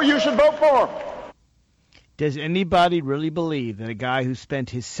 if so, you should vote for him. Does anybody really believe that a guy who spent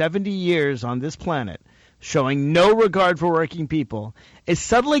his 70 years on this planet showing no regard for working people is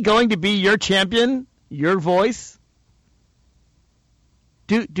suddenly going to be your champion, your voice?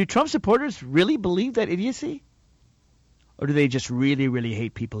 Do Trump supporters really believe that idiocy? Or do they just really, really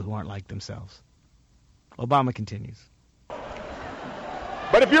hate people who aren't like themselves? Obama continues.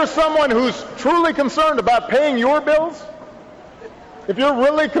 But if you're someone who's truly concerned about paying your bills, if you're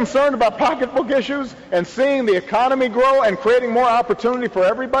really concerned about pocketbook issues and seeing the economy grow and creating more opportunity for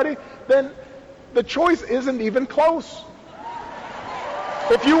everybody, then the choice isn't even close.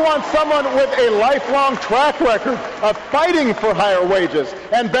 If you want someone with a lifelong track record of fighting for higher wages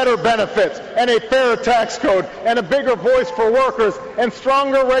and better benefits and a fairer tax code and a bigger voice for workers and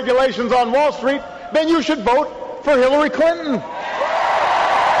stronger regulations on Wall Street, then you should vote for Hillary Clinton.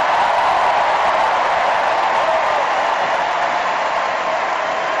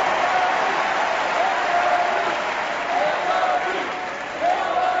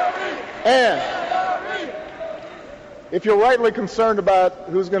 And if you're rightly concerned about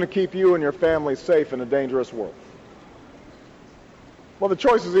who's going to keep you and your family safe in a dangerous world, well, the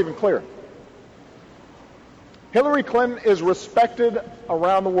choice is even clearer. Hillary Clinton is respected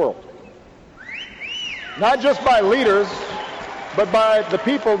around the world, not just by leaders, but by the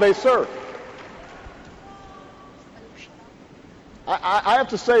people they serve. I have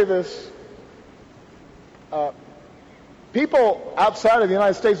to say this. People outside of the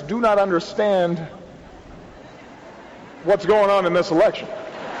United States do not understand what's going on in this election.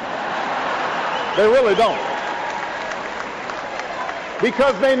 They really don't.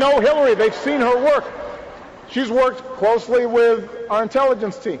 Because they know Hillary. They've seen her work. She's worked closely with our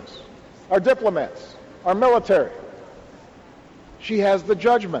intelligence teams, our diplomats, our military. She has the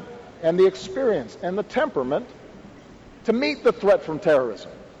judgment and the experience and the temperament to meet the threat from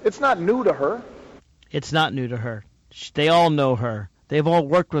terrorism. It's not new to her. It's not new to her. They all know her. They've all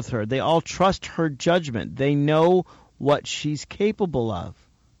worked with her. They all trust her judgment. They know what she's capable of.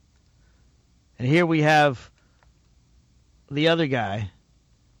 And here we have the other guy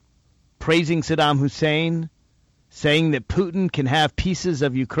praising Saddam Hussein, saying that Putin can have pieces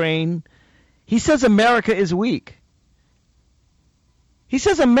of Ukraine. He says America is weak. He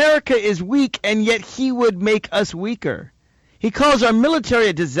says America is weak, and yet he would make us weaker. He calls our military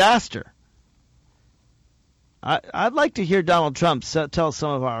a disaster. I'd like to hear Donald Trump tell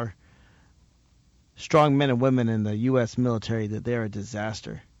some of our strong men and women in the U.S. military that they're a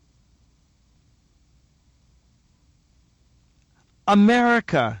disaster.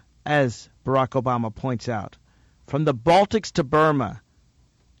 America, as Barack Obama points out, from the Baltics to Burma,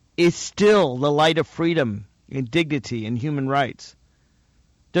 is still the light of freedom and dignity and human rights.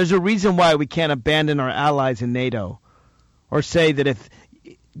 There's a reason why we can't abandon our allies in NATO, or say that if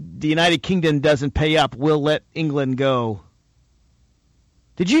the United Kingdom doesn't pay up, we'll let England go.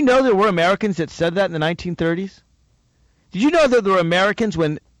 Did you know there were Americans that said that in the 1930s? Did you know that there were Americans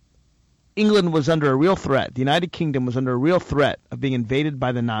when England was under a real threat, the United Kingdom was under a real threat of being invaded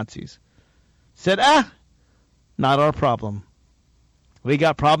by the Nazis, said, not our problem. We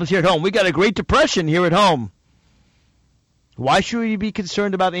got problems here at home. We got a Great Depression here at home. Why should we be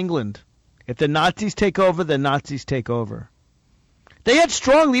concerned about England? If the Nazis take over, the Nazis take over. They had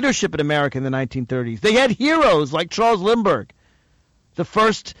strong leadership in America in the 1930s. They had heroes like Charles Lindbergh, the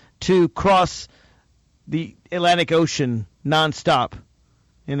first to cross the Atlantic Ocean nonstop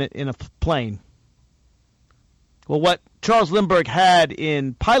in a plane. Well, what Charles Lindbergh had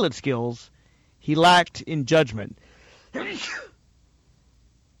in pilot skills, he lacked in judgment.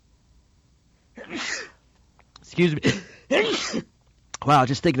 Excuse me. Wow,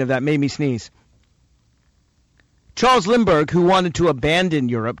 just thinking of that made me sneeze. Charles Lindbergh, who wanted to abandon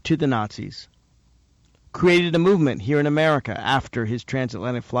Europe to the Nazis, created a movement here in America after his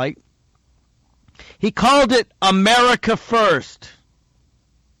transatlantic flight. He called it America First.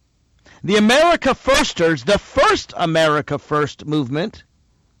 The America Firsters, the first America First movement,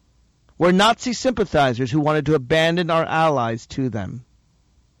 were Nazi sympathizers who wanted to abandon our allies to them.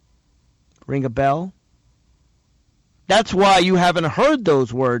 Ring a bell? That's why you haven't heard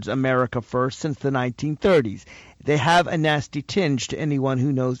those words, America First, since the 1930s. They have a nasty tinge to anyone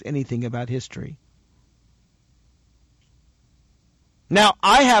who knows anything about history. Now,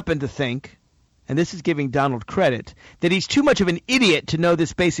 I happen to think, and this is giving Donald credit, that he's too much of an idiot to know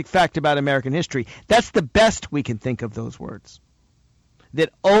this basic fact about American history. That's the best we can think of those words.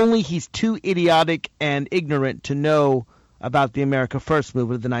 That only he's too idiotic and ignorant to know about the America First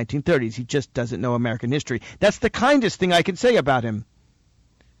movement of the 1930s. He just doesn't know American history. That's the kindest thing I can say about him.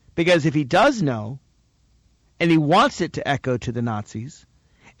 Because if he does know, and he wants it to echo to the Nazis,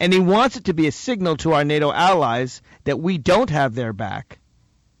 and he wants it to be a signal to our NATO allies that we don't have their back,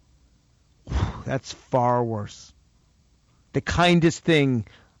 that's far worse. The kindest thing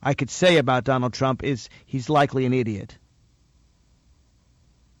I could say about Donald Trump is he's likely an idiot.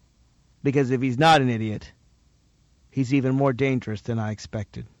 Because if he's not an idiot, he's even more dangerous than I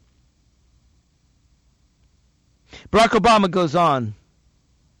expected. Barack Obama goes on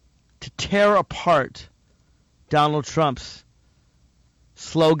to tear apart Donald Trump's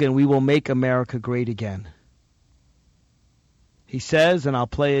slogan, "We will make America great again." He says, and I'll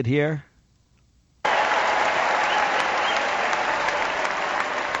play it here,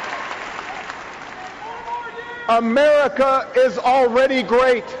 America is already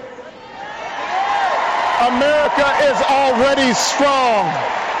great. America is already strong.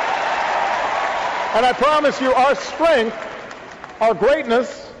 And I promise you, our strength, our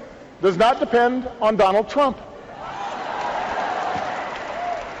greatness, does not depend on Donald Trump.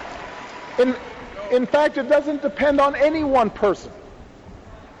 In fact, it doesn't depend on any one person.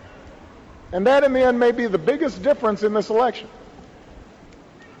 And that, in the end, may be the biggest difference in this election.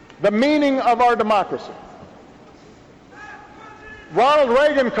 The meaning of our democracy. Ronald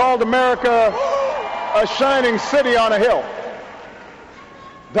Reagan called America a shining city on a hill.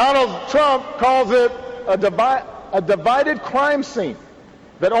 Donald Trump calls it a divided crime scene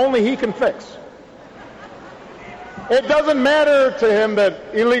that only he can fix. It doesn't matter to him that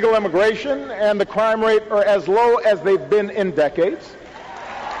illegal immigration and the crime rate are as low as they've been in decades,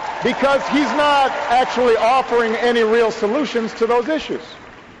 because he's not actually offering any real solutions to those issues.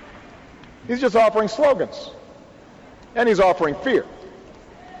 He's just offering slogans, and he's offering fear.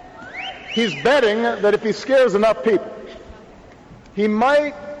 He's betting that if he scares enough people, he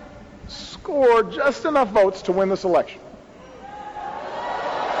might score just enough votes to win this election.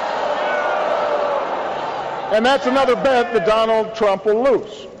 And that's another bet that Donald Trump will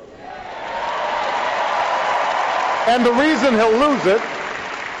lose. And the reason he'll lose it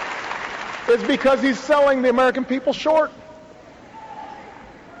is because he's selling the American people short.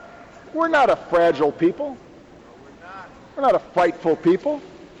 We're not a fragile people. We're not a frightful people.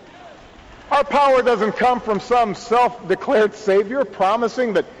 Our power doesn't come from some self-declared savior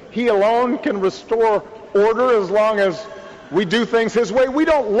promising that he alone can restore order as long as we do things his way. We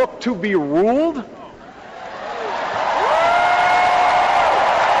don't look to be ruled.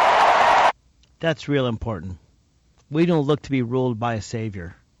 That's real important. We don't look to be ruled by a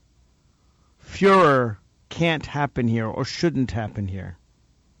savior. Furor can't happen here or shouldn't happen here.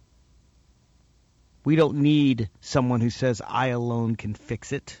 We don't need someone who says, "I alone can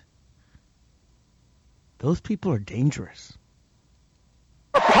fix it." Those people are dangerous.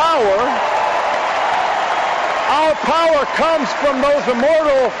 Our power comes from those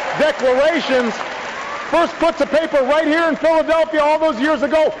immortal declarations first put to paper right here in Philadelphia all those years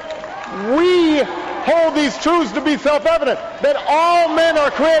ago. We hold these truths to be self-evident, that all men are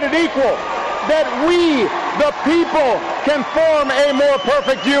created equal, that we, the people, can form a more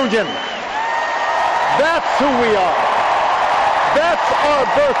perfect union. That's who we are. That's our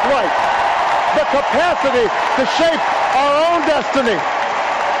birthright. The capacity to shape our own destiny.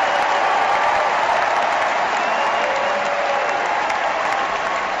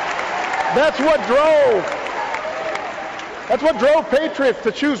 That's what drove patriots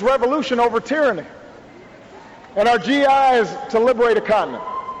to choose revolution over tyranny, and our GIs to liberate a continent.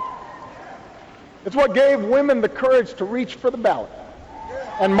 It's what gave women the courage to reach for the ballot,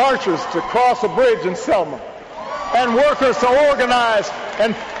 and marchers to cross a bridge in Selma, and workers to organize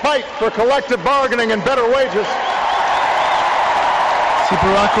and fight for collective bargaining and better wages. See,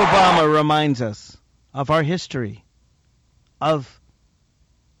 Barack Obama reminds us of our history, of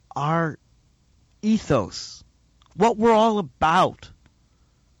our ethos, what we're all about.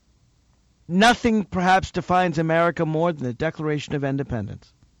 Nothing perhaps defines America more than the Declaration of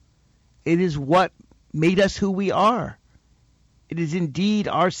Independence. It is what made us who we are. It is indeed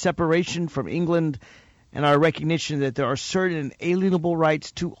our separation from England and our recognition that there are certain inalienable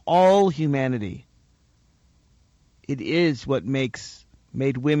rights to all humanity. It is what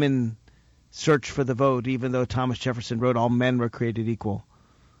made women search for the vote, even though Thomas Jefferson wrote all men were created equal,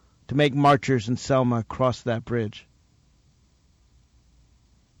 to make marchers in Selma cross that bridge.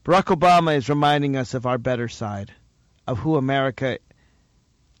 Barack Obama is reminding us of our better side, of who America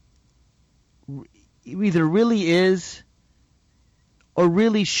either really is or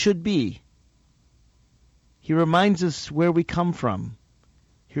really should be. He reminds us where we come from.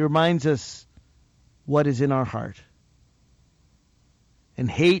 He reminds us what is in our heart. And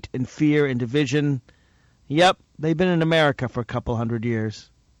hate and fear and division, yep, they've been in America for a couple hundred years,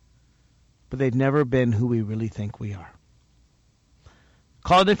 but they've never been who we really think we are.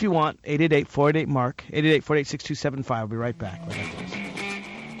 Call it if you want, 888-488-MARK, 888-488-6275. We'll be right back.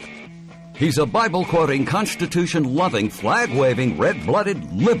 He's a Bible-quoting, Constitution-loving, flag-waving,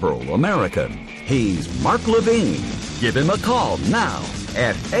 red-blooded, liberal American. He's Mark Levine. Give him a call now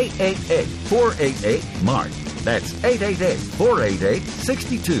at 888-488-MARK. That's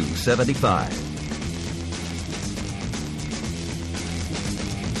 888-488-6275.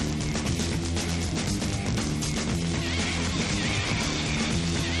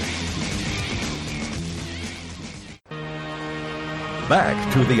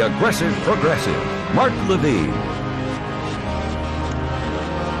 Back to the Aggressive Progressive, Mark Levine.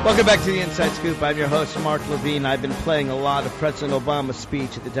 Welcome back to the Inside Scoop. I'm your host, Mark Levine. I've been playing a lot of President Obama's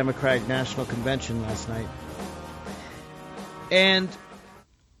speech at the Democratic National Convention last night. And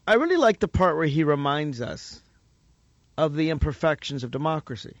I really like the part where he reminds us of the imperfections of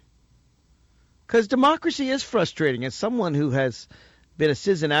democracy. Because democracy is frustrating. As someone who has been a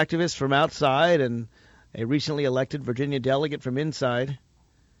citizen activist from outside and a recently elected Virginia delegate from inside,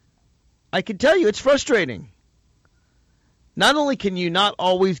 I can tell you it's frustrating. Not only can you not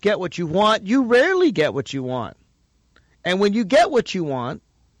always get what you want, you rarely get what you want. And when you get what you want,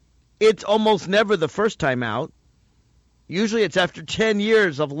 it's almost never the first time out. Usually it's after 10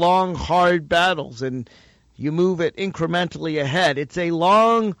 years of long, hard battles, and you move it incrementally ahead. It's a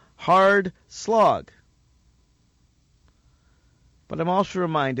long, hard slog. But I'm also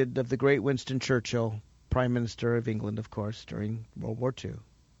reminded of the great Winston Churchill, Prime Minister of England, of course, during World War II,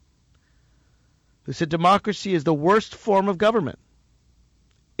 who said democracy is the worst form of government,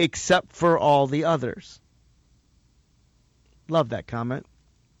 except for all the others. Love that comment.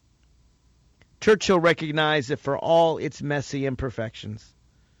 Churchill recognized that for all its messy imperfections,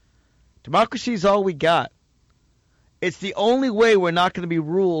 democracy is all we got. It's the only way we're not going to be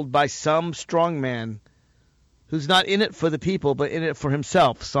ruled by some strongman who's not in it for the people, but in it for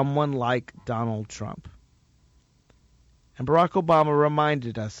himself, someone like Donald Trump. And Barack Obama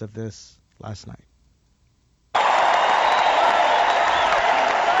reminded us of this last night.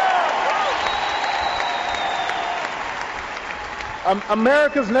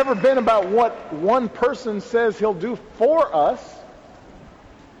 America's never been about what one person says he'll do for us.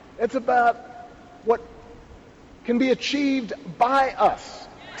 It's about what can be achieved by us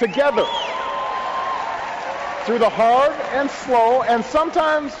together through the hard and slow and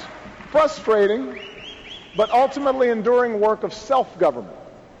sometimes frustrating, but ultimately enduring work of self-government.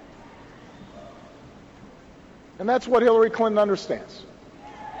 And that's what Hillary Clinton understands.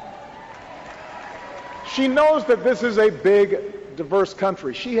 She knows that this is a big, diverse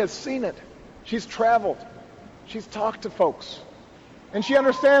country. She has seen it. She's traveled. She's talked to folks. And she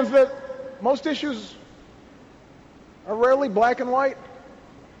understands that most issues are rarely black and white.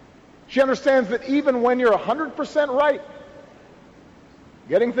 She understands that even when you're 100% right,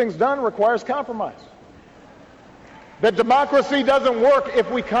 getting things done requires compromise. That democracy doesn't work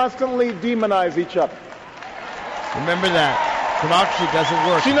if we constantly demonize each other. Remember that. Democracy doesn't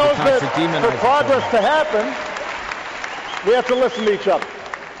work. She knows that for progress to happen, we have to listen to each other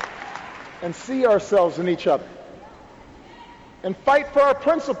and see ourselves in each other and fight for our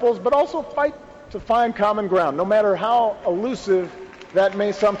principles, but also fight to find common ground, no matter how elusive that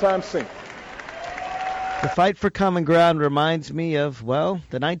may sometimes seem. The fight for common ground reminds me of, well,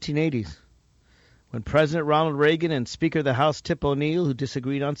 the 1980s, when President Ronald Reagan and Speaker of the House Tip O'Neill, who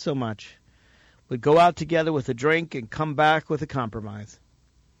disagreed on so much, would go out together with a drink and come back with a compromise.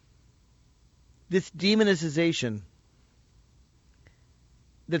 This demonization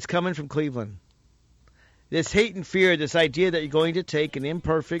that's coming from Cleveland, this hate and fear, this idea that you're going to take an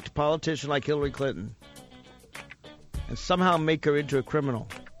imperfect politician like Hillary Clinton and somehow make her into a criminal,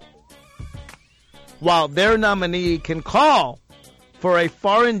 while their nominee can call for a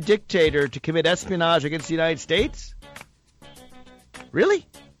foreign dictator to commit espionage against the United States? Really?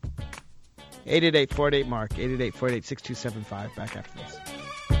 888-48-MARK, 888-48-6275. Back after this.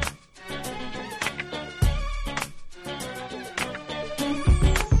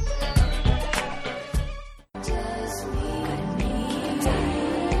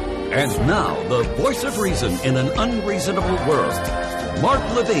 And now, the voice of reason in an unreasonable world, Mark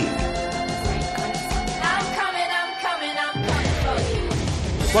Levine. I'm coming for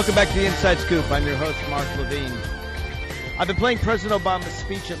you. Welcome back to the Inside Scoop. I'm your host, Mark Levine. I've been playing President Obama's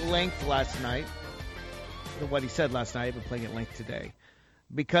speech at length last night. What he said last night, I've been playing at length today.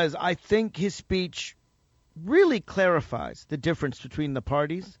 Because I think his speech really clarifies the difference between the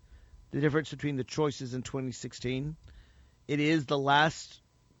parties, the difference between the choices in 2016. It is the last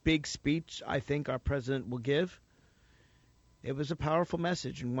big speech I think our president will give. It was a powerful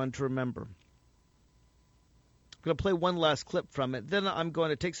message and one to remember. I'm going to play one last clip from it. Then I'm going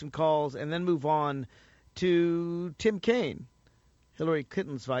to take some calls and then move on to Tim Kaine, Hillary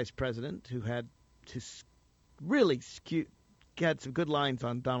Clinton's vice president, who had to really had some good lines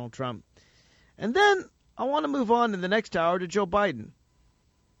on Donald Trump. And then I want to move on in the next hour to Joe Biden,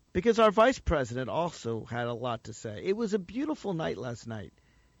 Because our vice president also had a lot to say. It was a beautiful night last night.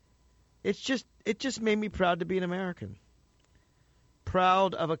 It just made me proud to be an American.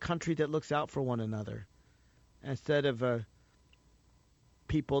 Proud of a country that looks out for one another instead of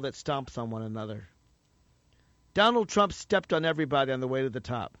people that stomps on one another. Donald Trump stepped on everybody on the way to the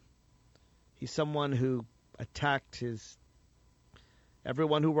top. He's someone who attacked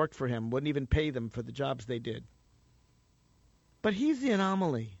everyone who worked for him, wouldn't even pay them for the jobs they did. But he's the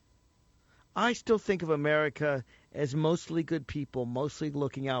anomaly. I still think of America as mostly good people, mostly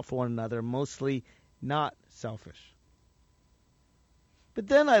looking out for one another, mostly not selfish. But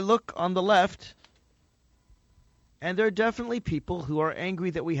then I look on the left, and there are definitely people who are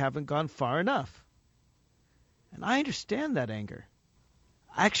angry that we haven't gone far enough. And I understand that anger.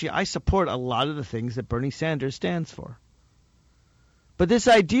 Actually, I support a lot of the things that Bernie Sanders stands for. But this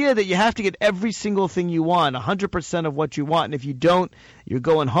idea that you have to get every single thing you want, 100% of what you want, and if you don't, you're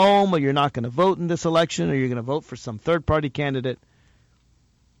going home, or you're not going to vote in this election, or you're going to vote for some third-party candidate,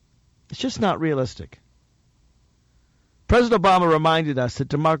 it's just not realistic. President Obama reminded us that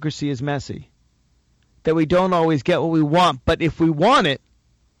democracy is messy, that we don't always get what we want, but if we want it,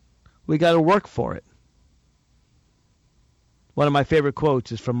 we got to work for it. One of my favorite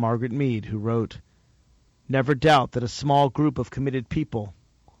quotes is from Margaret Mead, who wrote, "Never doubt that a small group of committed people,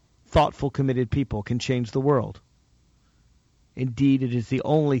 thoughtful committed people, can change the world. Indeed, it is the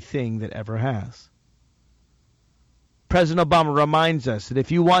only thing that ever has." President Obama reminds us that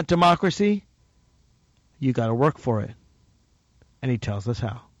if you want democracy, you got to work for it. And he tells us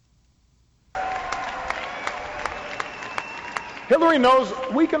how. Hillary knows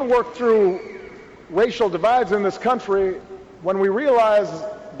we can work through racial divides in this country when we realize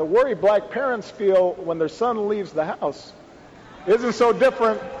the worry black parents feel when their son leaves the house isn't so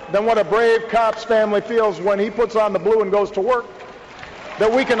different than what a brave cop's family feels when he puts on the blue and goes to work.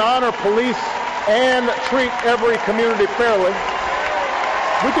 That we can honor police and treat every community fairly.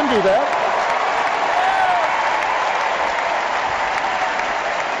 We can do that.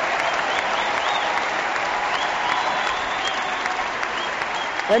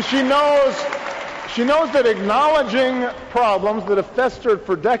 And she knows that acknowledging problems that have festered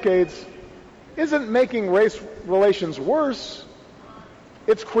for decades isn't making race relations worse.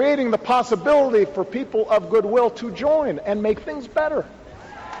 It's creating the possibility for people of goodwill to join and make things better.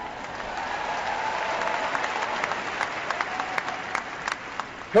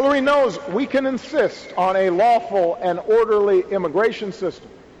 Hillary knows we can insist on a lawful and orderly immigration system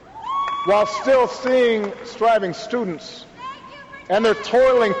while still seeing striving students and their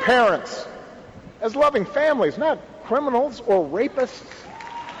toiling parents as loving families, not criminals or rapists.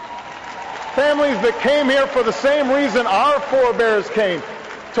 Families that came here for the same reason our forebears came,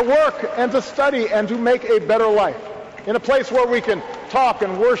 to work and to study and to make a better life, in a place where we can talk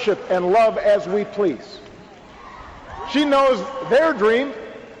and worship and love as we please. She knows their dream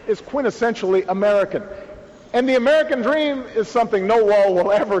is quintessentially American, and the American dream is something no wall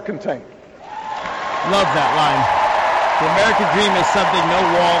will ever contain. Love that line. The American dream is something no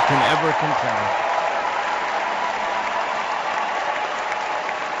wall can ever contain.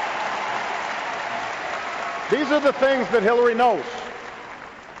 These are the things that Hillary knows.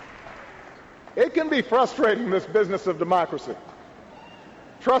 It can be frustrating, this business of democracy.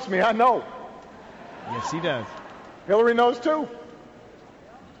 Trust me, I know. Yes, he does. Hillary knows too.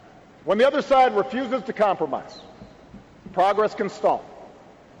 When the other side refuses to compromise, progress can stall.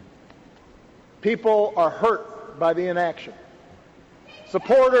 People are hurt by the inaction.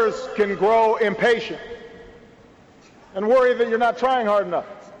 Supporters can grow impatient and worry that you're not trying hard enough,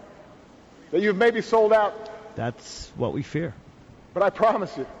 that you've maybe sold out. That's what we fear. But I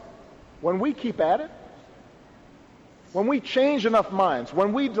promise you, when we keep at it, when we change enough minds,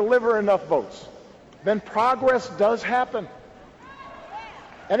 when we deliver enough votes, then progress does happen.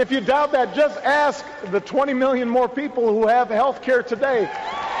 And if you doubt that, just ask the 20 million more people who have health care today.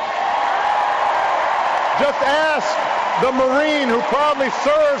 Just ask the Marine who proudly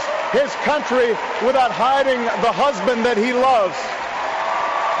serves his country without hiding the husband that he loves.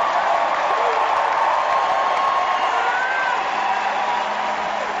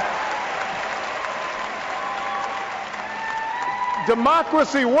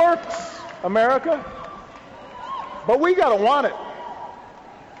 Democracy works, America, but we got to want it.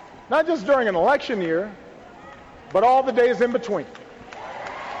 Not just during an election year, but all the days in between.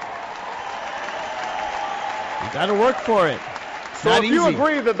 You got to work for it. It's so not if easy. you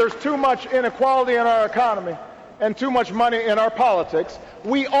agree that there's too much inequality in our economy and too much money in our politics,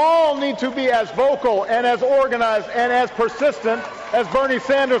 we all need to be as vocal and as organized and as persistent as Bernie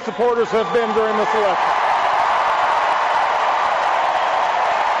Sanders supporters have been during this election.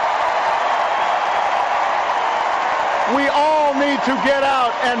 we all need to get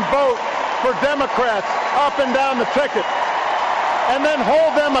out and vote for Democrats up and down the ticket, and then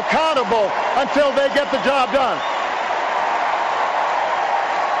hold them accountable until they get the job done.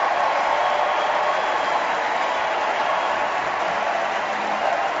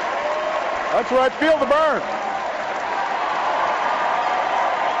 That's right, feel the burn.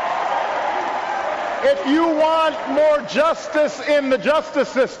 If you want more justice in the justice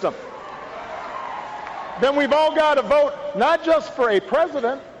system, then we've all got to vote not just for a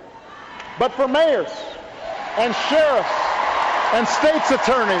president, but for mayors and sheriffs and state's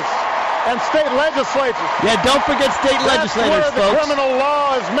attorneys and state legislatures. Yeah, don't forget state legislators, That's where the criminal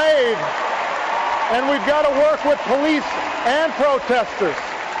law is made. And we've got to work with police and protesters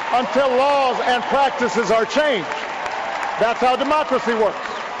until laws and practices are changed. That's how democracy works.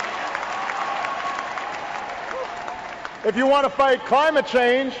 If you want to fight climate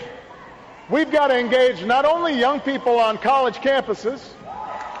change, we've got to engage not only young people on college campuses,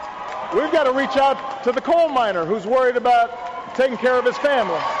 we've got to reach out to the coal miner who's worried about taking care of his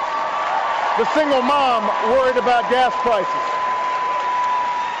family, the single mom worried about gas prices.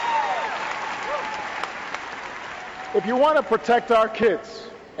 If you want to protect our kids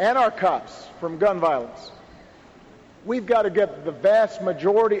and our cops from gun violence, we've got to get the vast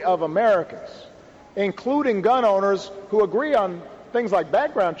majority of Americans, including gun owners who agree on things like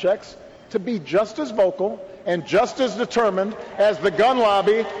background checks, to be just as vocal and just as determined as the gun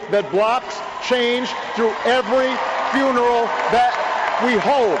lobby that blocks change through every funeral that we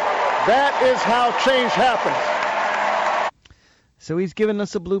hold. That is how change happens. So he's given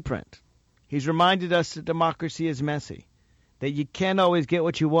us a blueprint. He's reminded us that democracy is messy, that you can't always get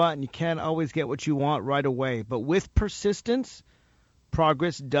what you want and you can't always get what you want right away. But with persistence,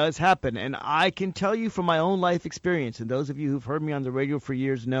 progress does happen. And I can tell you from my own life experience, and those of you who've heard me on the radio for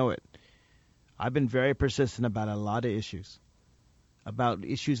years know it, I've been very persistent about a lot of issues, about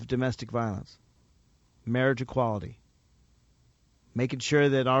issues of domestic violence, marriage equality, making sure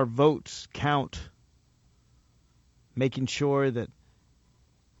that our votes count, making sure that,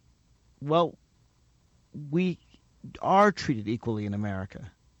 well, we are treated equally in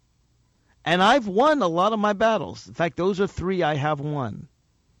America. And I've won a lot of my battles. In fact, those are 3 I have won.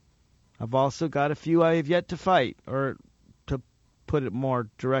 I've also got a few I have yet to fight, or to put it more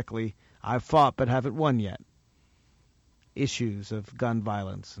directly, I've fought but haven't won yet. Issues of gun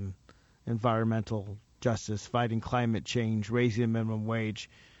violence and environmental justice, fighting climate change, raising the minimum wage.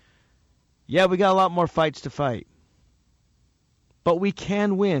 Yeah, we got a lot more fights to fight. But we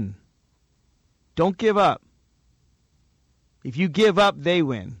can win. Don't give up. If you give up, they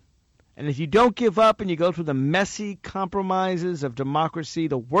win. And if you don't give up and you go through the messy compromises of democracy,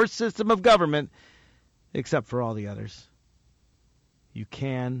 the worst system of government, except for all the others, you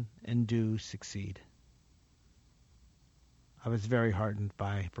can and do succeed. I was very heartened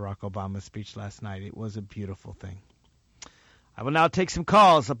by Barack Obama's speech last night. It was a beautiful thing. I will now take some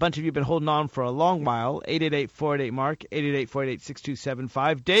calls. A bunch of you have been holding on for a long while. 888-488-MARK,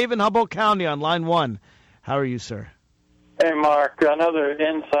 888-488-6275. Dave in Humboldt County on line 1. How are you, sir? Hey, Mark, another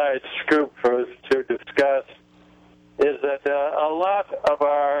inside scoop for us to discuss is that a lot of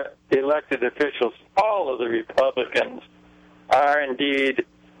our elected officials, all of the Republicans, are indeed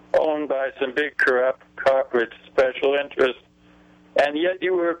owned by some big corrupt corporate special interests. And yet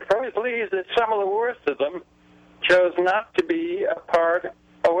you were probably pleased that some of the worst of them chose not to be a part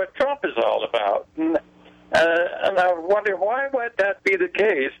of what Trump is all about. And I wonder, why would that be the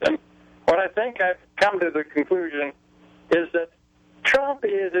case? And what I think I've come to the conclusion is that Trump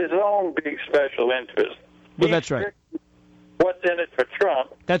is his own big special interest. Well, that's right. What's in it for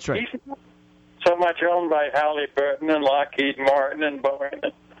Trump? That's right. He's not so much owned by Halliburton and Lockheed Martin and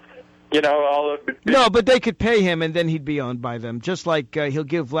Boeing and, all of the... No, but they could pay him and then he'd be owned by them, just like he'll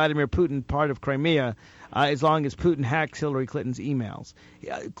give Vladimir Putin part of Crimea as long as Putin hacks Hillary Clinton's emails.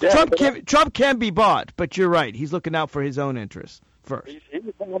 Trump can be bought, but you're right. He's looking out for his own interests first. He's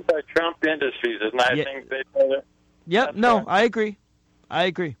owned by Trump Industries, and I think they know that. Yep, no, I agree. All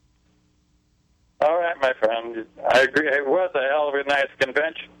right, my friend. I agree. It was a hell of a nice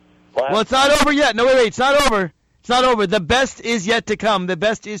convention. Well, it's not over yet. No, wait, it's not over. It's not over. The best is yet to come. The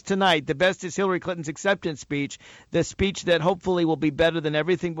best is tonight. The best is Hillary Clinton's acceptance speech, the speech that hopefully will be better than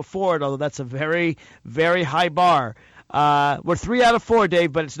everything before it, although that's a very, very high bar. We're 3 out of 4,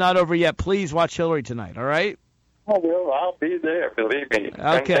 Dave, but it's not over yet. Please watch Hillary tonight, all right? Oh, well, I'll be there, believe me.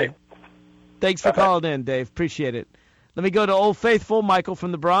 Okay. Thanks for calling in, Dave. Appreciate it. Let me go to Old Faithful, Michael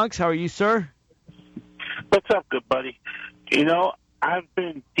from the Bronx. How are you, sir? What's up, good buddy? I've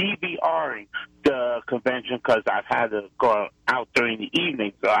been DVRing the convention because I've had to go out during the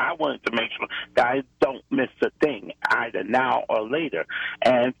evening, so I wanted to make sure that I don't miss a thing, either now or later.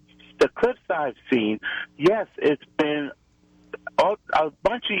 And the clips I've seen, yes, it's been a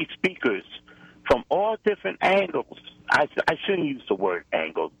bunch of these speakers from all different angles. I shouldn't use the word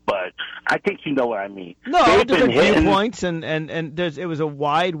angles, but I think you know what I mean. No, different viewpoints, and it was a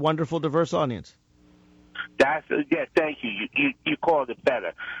wide, wonderful, diverse audience. Thank you. You called it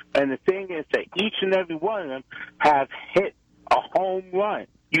better. And the thing is that each and every one of them have hit a home run,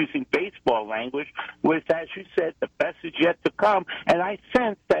 using baseball language, which, as you said, the best is yet to come. And I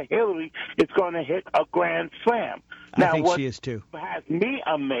sense that Hillary is going to hit a grand slam. I think she is too. What has me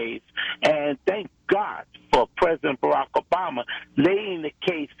amazed, and thank God for President Barack Obama laying the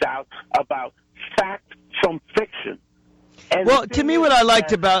case out about fact from fiction. And well, to me, what I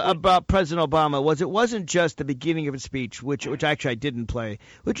liked about President Obama was it wasn't just the beginning of his speech, which actually I didn't play,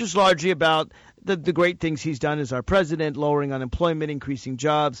 which was largely about the great things he's done as our president, lowering unemployment, increasing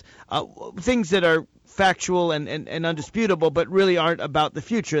jobs, things that are factual and undisputable, but really aren't about the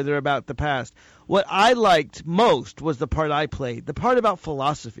future. They're about the past. What I liked most was the part I played, the part about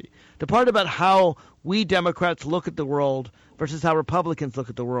philosophy, the part about how we Democrats look at the world versus how Republicans look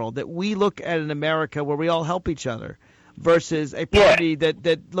at the world, that we look at an America where we all help each other, versus a party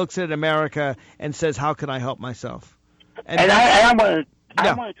that looks at America and says, how can I help myself? I wanted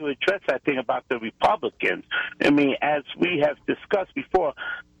to address that thing about the Republicans. I mean, as we have discussed before,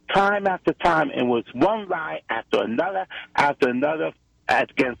 time after time, it was one lie after another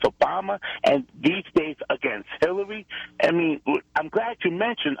against Obama, and these days against Hillary. I mean, I'm glad you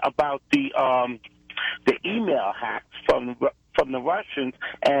mentioned about the email hacks from the Russians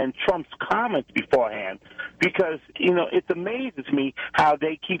and Trump's comments beforehand, because, you know, it amazes me how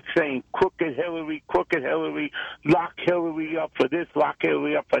they keep saying crooked Hillary, lock Hillary up for this, lock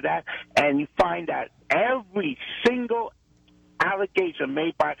Hillary up for that, and you find that every single allegation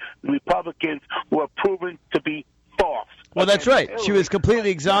made by the Republicans were proven to be false. Well, that's right. Hillary. She was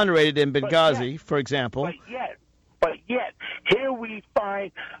completely exonerated in Benghazi, for example. But yet, here we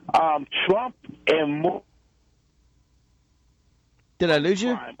find Trump and more. Did I lose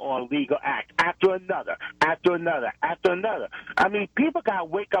you? On legal act after another. I mean, people got to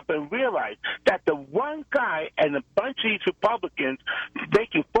wake up and realize that the one guy and a bunch of these Republicans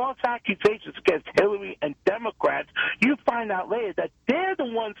making false accusations against Hillary and Democrats, you find out later that they're the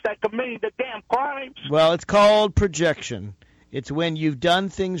ones that committing the damn crimes. Well, it's called projection. It's when you've done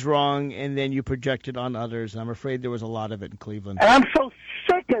things wrong and then you project it on others. And I'm afraid there was a lot of it in Cleveland. And I'm so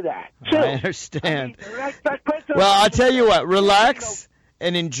sick of that, too. I understand. Well, I'll tell you what. Relax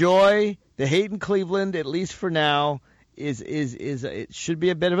and enjoy the hate in Cleveland, at least for now. It should be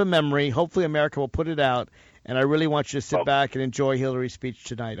a bit of a memory. Hopefully America will put it out. And I really want you to sit back and enjoy Hillary's speech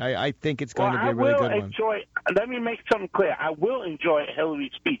tonight. I think it's going to be a really good one. Let me make something clear. I will enjoy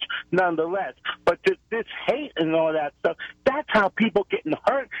Hillary's speech nonetheless. But this hate and all that stuff, that's how people getting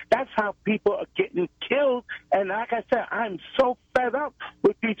hurt. That's how people are getting killed. And like I said, I'm so fed up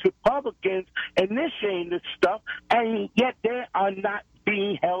with these Republicans initiating this stuff, and yet they are not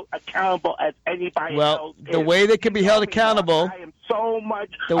being held accountable as anybody else is. The way they can be held accountable,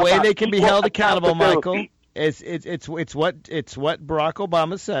 Michael, it's what Barack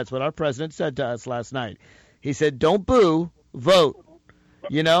Obama said. It's what our president said to us last night. He said, "Don't boo, vote.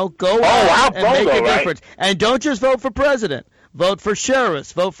 You know, go out and make a difference. And don't just vote for president. Vote for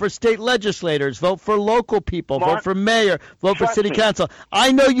sheriffs. Vote for state legislators. Vote for local people. Vote for mayor. Vote for city council."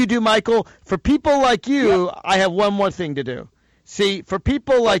 I know you do, Michael. For people like you, I have one more thing to do. See, for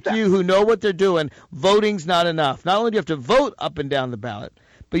people like you who know what they're doing, voting's not enough. Not only do you have to vote up and down the ballot,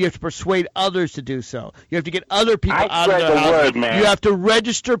 but you have to persuade others to do so. You have to get other people out of their house. You have to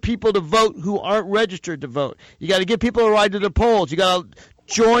register people to vote who aren't registered to vote. You got to give people a ride to the polls. You got to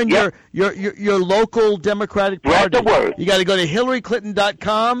join your local Democratic Party. You got to go to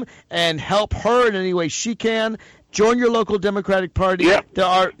HillaryClinton.com and help her in any way she can. Join your local Democratic Party. Yep.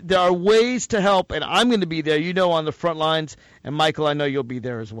 There are ways to help, and I'm going to be there, on the front lines. And, Michael, I know you'll be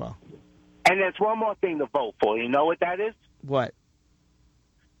there as well. And there's one more thing to vote for. You know what that is? What?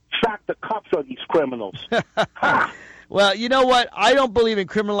 Sack the cops on these criminals. Well, you know what? I don't believe in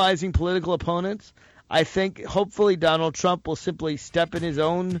criminalizing political opponents. I think hopefully Donald Trump will simply step in his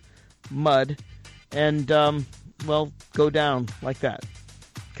own mud and, go down like that.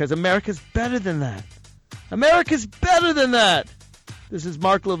 Because America's better than that. America's better than that. This is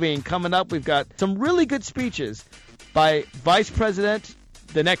Mark Levine. Coming up, we've got some really good speeches by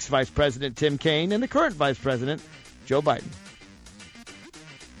the next Vice President, Tim Kaine, and the current Vice President, Joe Biden.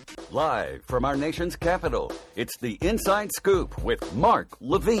 Live from our nation's capital, it's the Inside Scoop with Mark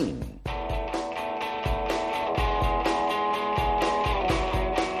Levine.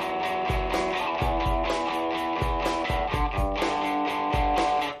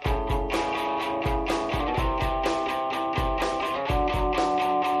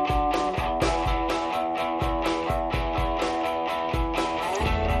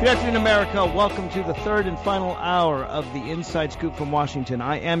 Good afternoon, America. Welcome to the third and final hour of the Inside Scoop from Washington.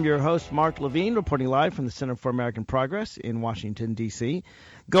 I am your host, Mark Levine, reporting live from the Center for American Progress in Washington, D.C.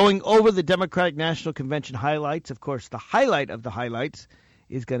 Going over the Democratic National Convention highlights. Of course, the highlight of the highlights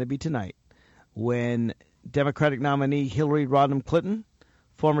is going to be tonight when Democratic nominee Hillary Rodham Clinton,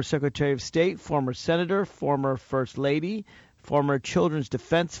 former Secretary of State, former Senator, former First Lady, former Children's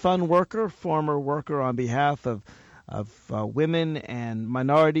Defense Fund worker, former worker on behalf of women and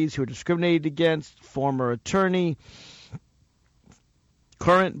minorities who are discriminated against, former attorney,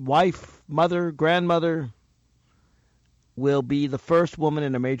 current wife, mother, grandmother, will be the first woman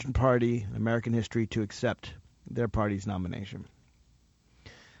in a major party in American history to accept their party's nomination.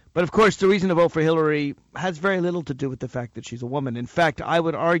 But, of course, the reason to vote for Hillary has very little to do with the fact that she's a woman. In fact, I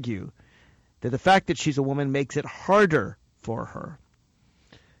would argue that the fact that she's a woman makes it harder for her.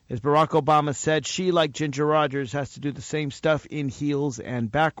 As Barack Obama said, she, like Ginger Rogers, has to do the same stuff in heels and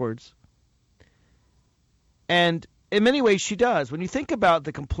backwards. And in many ways she does. When you think about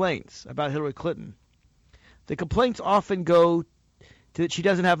the complaints about Hillary Clinton, the complaints often go to that she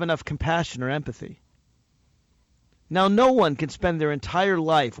doesn't have enough compassion or empathy. Now, no one can spend their entire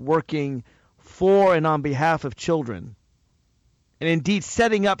life working for and on behalf of children, and indeed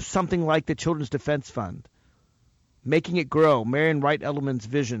setting up something like the Children's Defense Fund, making it grow, Marian Wright Edelman's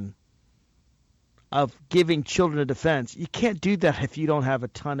vision of giving children a defense. You can't do that if you don't have a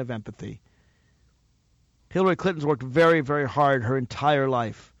ton of empathy. Hillary Clinton's worked very, very hard her entire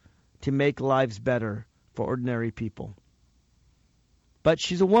life to make lives better for ordinary people. But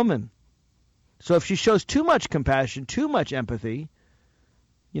she's a woman. So if she shows too much compassion, too much empathy,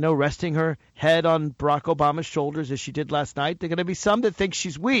 resting her head on Barack Obama's shoulders as she did last night, there are going to be some that think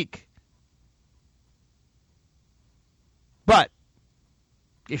she's weak. But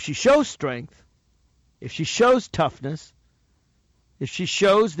if she shows strength, if she shows toughness, if she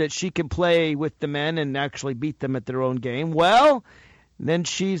shows that she can play with the men and actually beat them at their own game, well, then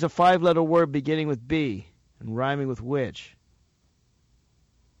she's a five-letter word beginning with B and rhyming with which.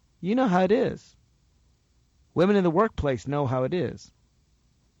 You know how it is. Women in the workplace know how it is.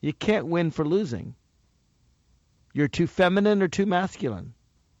 You can't win for losing. You're too feminine or too masculine.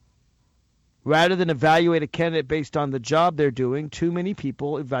 Rather than evaluate a candidate based on the job they're doing, too many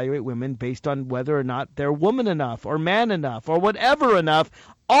people evaluate women based on whether or not they're woman enough or man enough or whatever enough,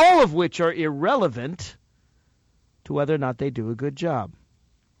 all of which are irrelevant to whether or not they do a good job.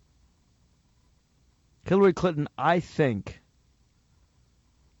 Hillary Clinton, I think,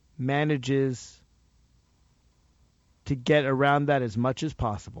 manages to get around that as much as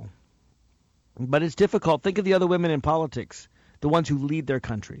possible. But it's difficult. Think of the other women in politics, the ones who lead their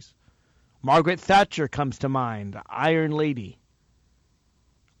countries. Margaret Thatcher comes to mind, Iron Lady.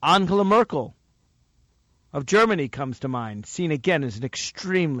 Angela Merkel of Germany comes to mind, seen again as an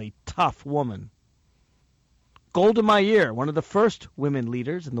extremely tough woman. Golda Meir, one of the first women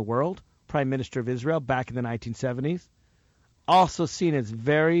leaders in the world, Prime Minister of Israel back in the 1970s, also seen as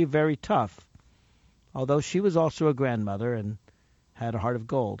very, very tough, although she was also a grandmother and had a heart of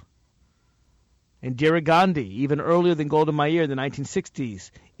gold. Indira Gandhi, even earlier than Golda Meir in the 1960s,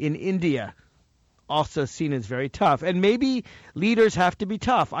 in India, also seen as very tough. And maybe leaders have to be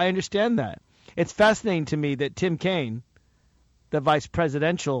tough. I understand that. It's fascinating to me that Tim Kaine, the vice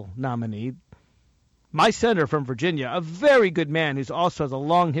presidential nominee, my senator from Virginia, a very good man who also has a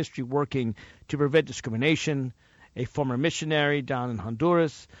long history working to prevent discrimination, a former missionary down in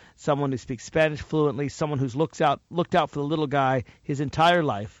Honduras, someone who speaks Spanish fluently, someone who's looked out for the little guy his entire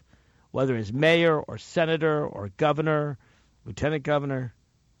life, whether as mayor or senator or governor, lieutenant governor.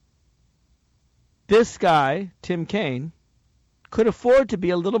 This guy, Tim Kaine, could afford to be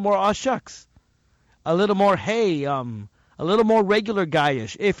a little more aw shucks, a little more a little more regular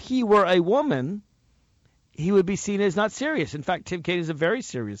guyish. If he were a woman, he would be seen as not serious. In fact, Tim Kaine is a very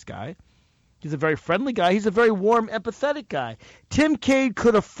serious guy. He's a very friendly guy. He's a very warm, empathetic guy. Tim Kaine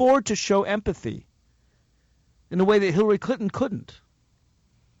could afford to show empathy in a way that Hillary Clinton couldn't.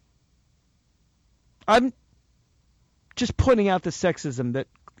 I'm just pointing out the sexism that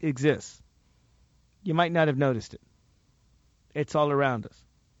exists. You might not have noticed it. It's all around us.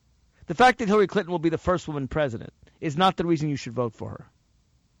 The fact that Hillary Clinton will be the first woman president is not the reason you should vote for her.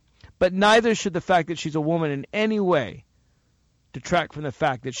 But neither should the fact that she's a woman in any way detract from the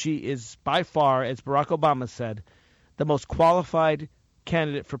fact that she is by far, as Barack Obama said, the most qualified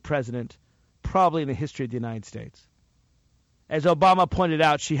candidate for president probably in the history of the United States. As Obama pointed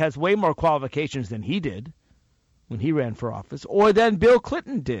out, she has way more qualifications than he did when he ran for office, or than Bill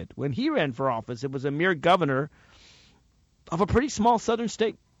Clinton did when he ran for office. It was a mere governor of a pretty small southern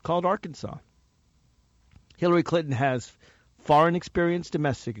state called Arkansas. Hillary Clinton has foreign experience,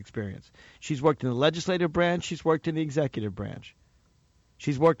 domestic experience. She's worked in the legislative branch. She's worked in the executive branch.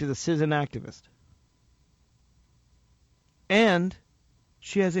 She's worked as a citizen activist. And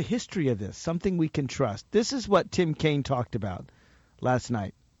she has a history of this, something we can trust. This is what Tim Kaine talked about last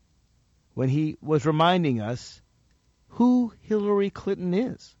night when he was reminding us who Hillary Clinton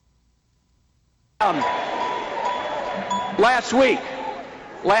is. Last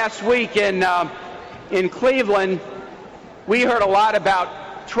week in Cleveland, we heard a lot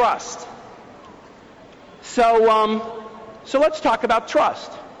about trust. So let's talk about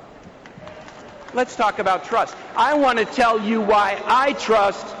trust. Let's talk about trust. I want to tell you why I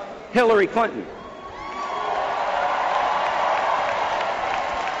trust Hillary Clinton.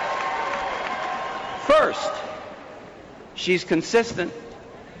 First, she's consistent.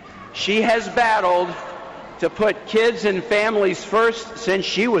 She has battled to put kids and families first since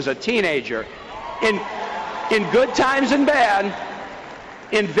she was a teenager. In good times and bad,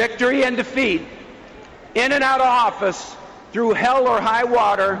 in victory and defeat, in and out of office, through hell or high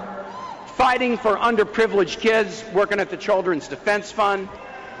water, fighting for underprivileged kids, working at the Children's Defense Fund,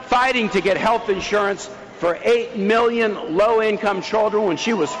 fighting to get health insurance for 8 million low-income children when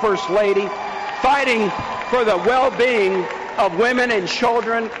she was First Lady, fighting for the well-being of women and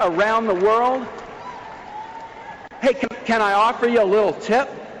children around the world. Hey, can I offer you a little tip?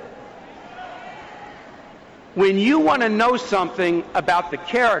 When you want to know something about the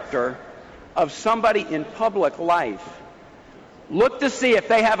character of somebody in public life, look to see if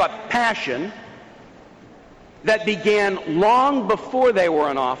they have a passion that began long before they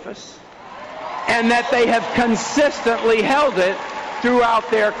were in office and that they have consistently held it throughout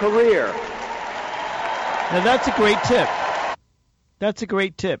their career. Now that's a great tip. That's a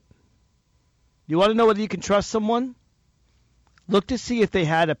great tip. You want to know whether you can trust someone? Look to see if they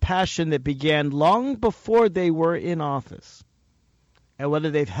had a passion that began long before they were in office and whether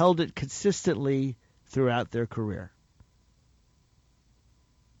they've held it consistently throughout their career.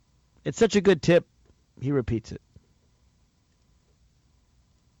 It's such a good tip, he repeats it.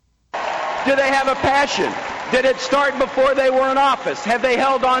 Do they have a passion? Did it start before they were in office? Have they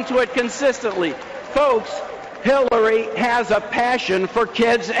held on to it consistently? Folks, Hillary has a passion for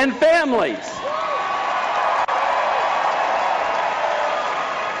kids and families.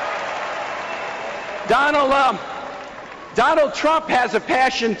 Donald Trump has a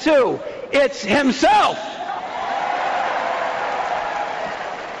passion too. It's himself.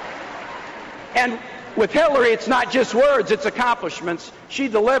 And with Hillary, it's not just words, it's accomplishments. She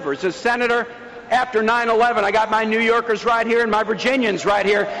delivers. As senator, after 9/11, I got my New Yorkers right here and my Virginians right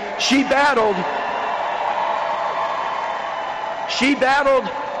here. She battled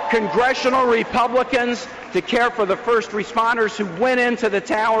congressional Republicans to care for the first responders who went into the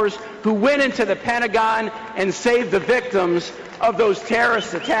towers, who went into the Pentagon and saved the victims of those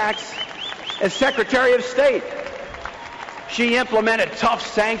terrorist attacks. As Secretary of State, she implemented tough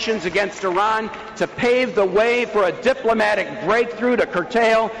sanctions against Iran to pave the way for a diplomatic breakthrough to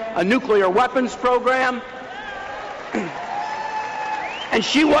curtail a nuclear weapons program. And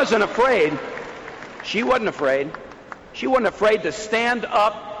she wasn't afraid. She wasn't afraid to stand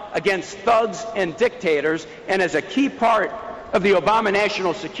up against thugs and dictators. And as a key part of the Obama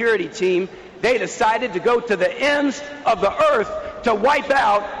National Security Team, they decided to go to the ends of the earth to wipe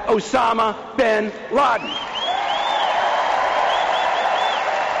out Osama bin Laden.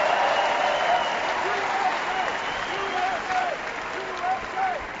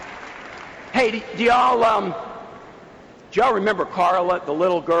 Hey, do y'all remember Carla, the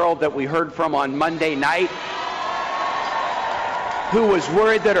little girl that we heard from on Monday night, who was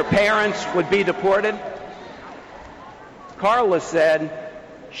worried that her parents would be deported? Carla said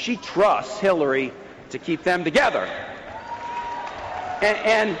she trusts Hillary to keep them together.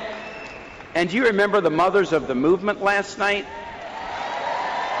 And do you remember the mothers of the movement last night?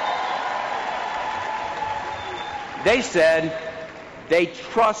 They said they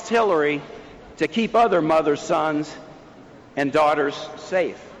trust Hillary to keep other mothers, sons, and daughters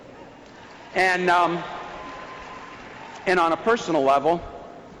safe. And on a personal level,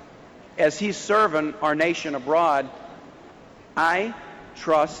 as he's serving our nation abroad, I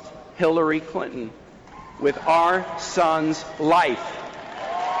trust Hillary Clinton with our son's life.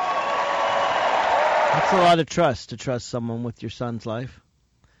 That's a lot of trust, to trust someone with your son's life.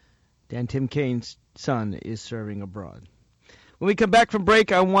 Dan Tim Kaine's son is serving abroad. When we come back from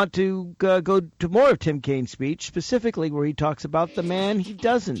break, I want to go to more of Tim Kaine's speech, specifically where he talks about the man he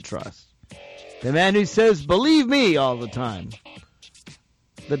doesn't trust. The man who says, "Believe me," all the time.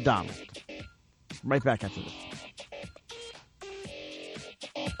 The Donald. Right back after this.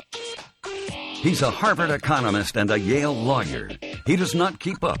 He's a Harvard economist and a Yale lawyer. He does not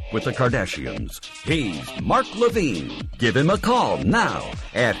keep up with the Kardashians. He's Mark Levine. Give him a call now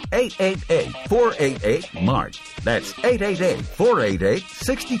at 888-488-MARK. That's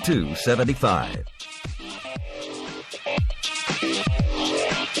 888-488-6275.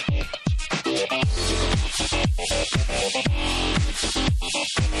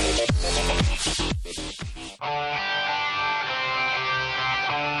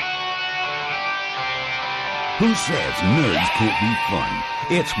 Who says nerds can't be fun?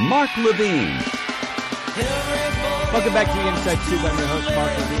 It's Mark Levine. Welcome back to the Inside Scoop. I'm your host,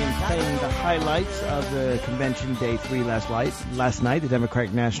 Mark Levine, playing the highlights of the convention day 3 last night, the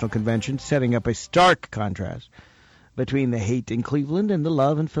Democratic National Convention, setting up a stark contrast between the hate in Cleveland and the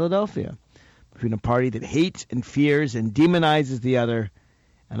love in Philadelphia, between a party that hates and fears and demonizes the other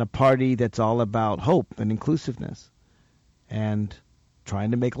and a party that's all about hope and inclusiveness and trying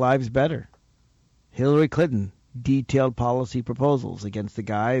to make lives better. Hillary Clinton detailed policy proposals against the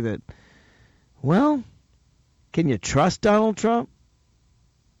guy that, well, can you trust Donald Trump?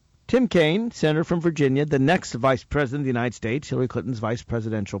 Tim Kaine, senator from Virginia, the next vice president of the United States, Hillary Clinton's vice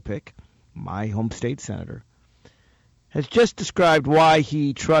presidential pick, my home state senator, has just described why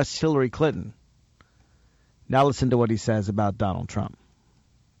he trusts Hillary Clinton. Now listen to what he says about Donald Trump.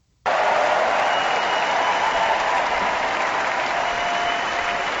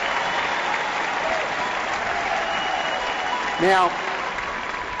 Now,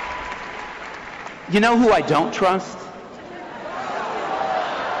 you know who I don't trust?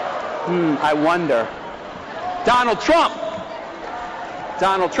 I wonder. Donald Trump.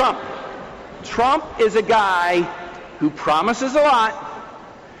 Donald Trump. Trump is a guy who promises a lot,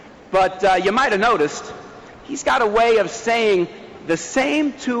 but you might have noticed he's got a way of saying the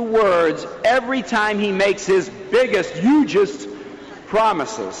same 2 words every time he makes his biggest, hugest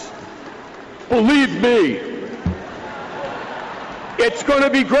promises. Believe me. It's going to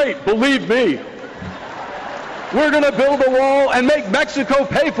be great, believe me. We're going to build a wall and make Mexico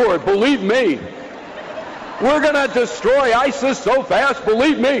pay for it, believe me. We're going to destroy ISIS so fast,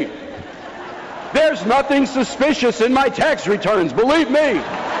 believe me. There's nothing suspicious in my tax returns, believe me.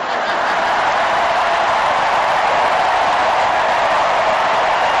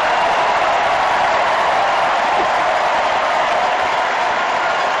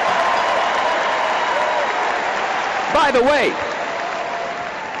 By the way,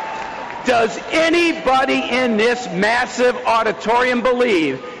 does anybody in this massive auditorium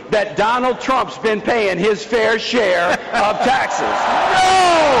believe that Donald Trump's been paying his fair share of taxes?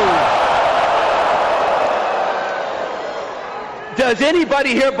 No! Does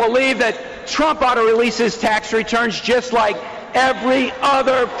anybody here believe that Trump ought to release his tax returns just like every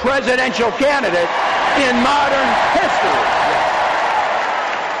other presidential candidate in modern history?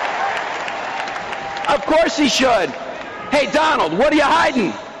 Of course he should. Hey, Donald, what are you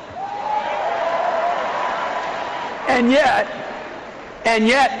hiding? And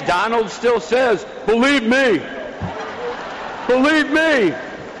yet, Donald still says, believe me. Believe me.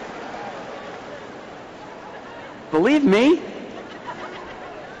 Believe me?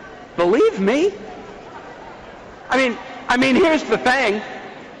 Believe me? I mean, here's the thing.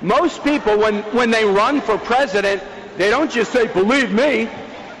 Most people, when they run for president, they don't just say, believe me.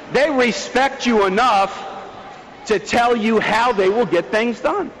 They respect you enough to tell you how they will get things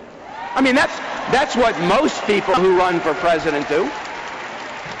done. I mean, that's what most people who run for president do.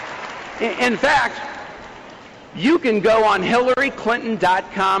 In fact, you can go on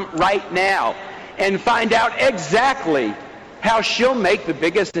HillaryClinton.com right now and find out exactly how she'll make the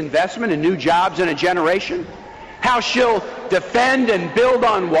biggest investment in new jobs in a generation, how she'll defend and build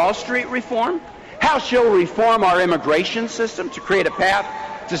on Wall Street reform, how she'll reform our immigration system to create a path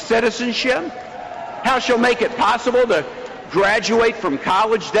to citizenship, how she'll make it possible to graduate from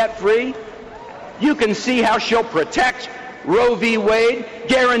college debt-free. You can see how she'll protect Roe v. Wade,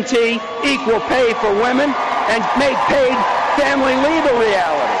 guarantee equal pay for women, and make paid family leave a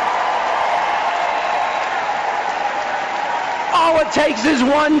reality. All it takes is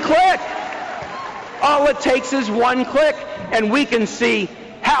one click. All it takes is one click, and we can see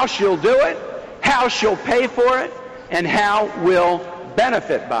how she'll do it, how she'll pay for it, and how we'll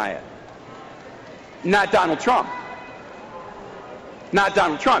benefit by it. Not Donald Trump. Not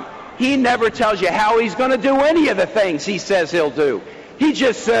Donald Trump. he never tells you how he's going to do any of the things he says he'll do. He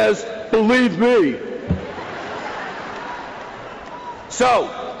just says, believe me. So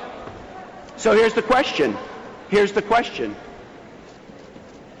here's the question. Here's the question.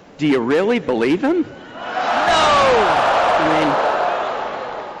 Do you really believe him?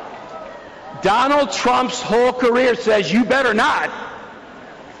 Donald Trump's whole career says you better not.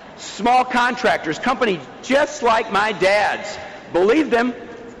 Small contractors, companies just like my dad's, believed him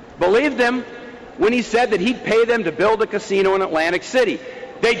when he said that he'd pay them to build a casino in Atlantic City.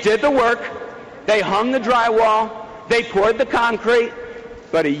 They did the work, they hung the drywall, they poured the concrete,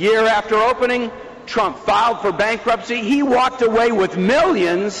 but a year after opening, Trump filed for bankruptcy. He walked away with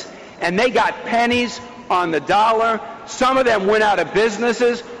millions, and they got pennies on the dollar. Some of them went out of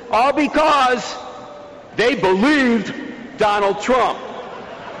businesses, all because they believed Donald Trump.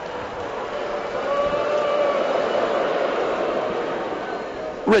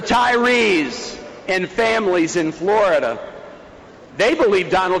 Retirees and families in Florida, they believed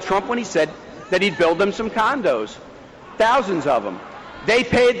Donald Trump when he said that he'd build them some condos, thousands of them. They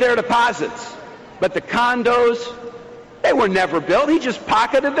paid their deposits, but the condos, they were never built. He just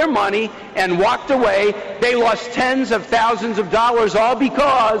pocketed their money and walked away. They lost tens of thousands of dollars, all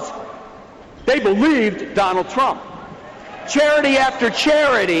because they believed Donald Trump. Charity after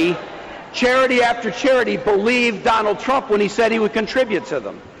charity believed Donald Trump when he said he would contribute to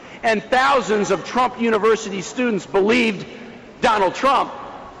them. And thousands of Trump University students believed Donald Trump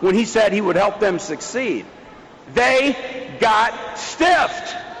when he said he would help them succeed. They got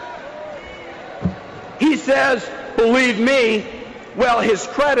stiffed. He says, believe me. Well, his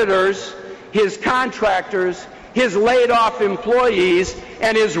creditors, his contractors, his laid-off employees,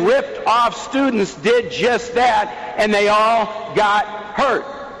 and his ripped-off students did just that, and they all got hurt.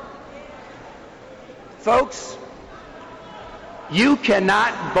 Folks, you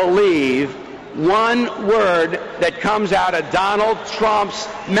cannot believe one word that comes out of Donald Trump's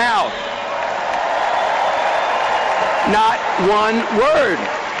mouth. Not one word.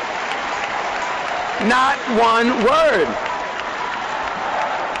 Not one word.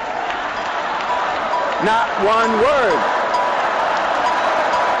 Not one word.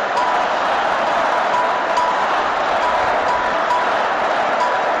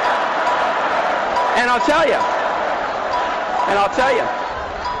 And I'll tell you,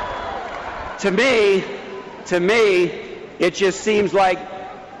 to me, it just seems like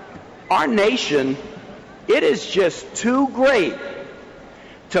our nation, it is just too great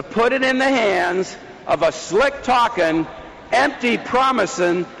to put it in the hands of a slick-talking,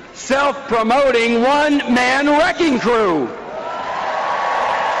 empty-promising, self-promoting, one-man wrecking crew.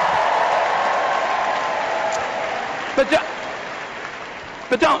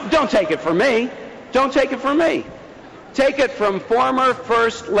 But don't take it from me. Don't take it from me. Take it from former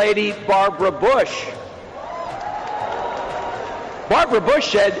First Lady Barbara Bush. Barbara Bush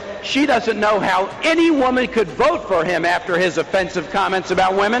said she doesn't know how any woman could vote for him after his offensive comments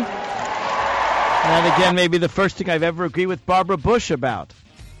about women. And again, maybe the first thing I've ever agreed with Barbara Bush about.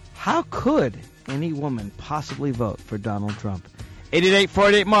 How could any woman possibly vote for Donald Trump?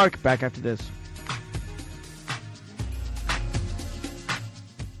 888-488-MARK. Back after this.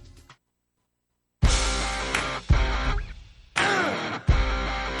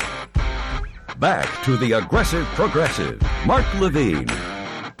 Back to the Aggressive Progressive, Mark Levine.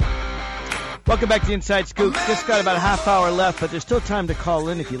 Welcome back to the Inside Scoop. Just got about a half hour left, but there's still time to call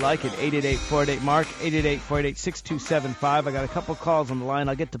in if you like it. 888-488-MARK, 888-488-6275. I got a couple calls on the line.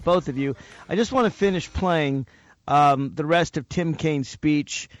 I'll get to both of you. I just want to finish playing the rest of Tim Kaine's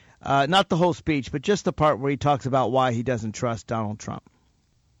speech. Not the whole speech, but just the part where he talks about why he doesn't trust Donald Trump.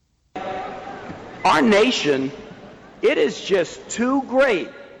 Our nation, it is just too great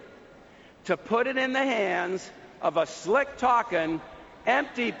to put it in the hands of a slick-talking,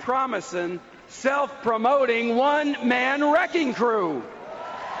 empty-promising, self-promoting, one-man wrecking crew.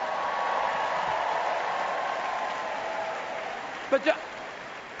 But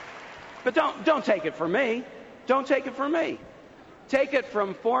don't take it from me. Don't take it from me. Take it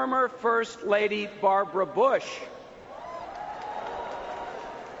from former First Lady Barbara Bush.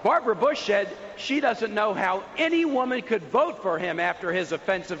 Barbara Bush said she doesn't know how any woman could vote for him after his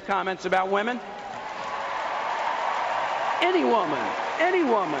offensive comments about women. Any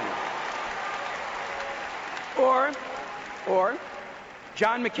woman. Or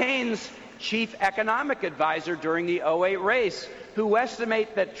John McCain's chief economic advisor during the 2008 race, who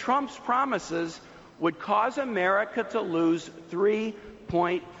estimate that Trump's promises would cause America to lose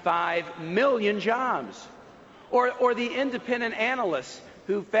 3.5 million jobs. Or the independent analysts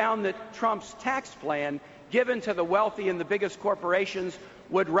who found that Trump's tax plan given to the wealthy and the biggest corporations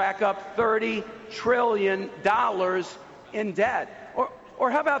would rack up $30 trillion in debt.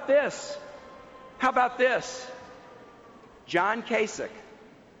 Or how about this? How about this? John Kasich,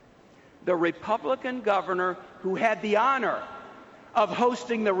 the Republican governor who had the honor of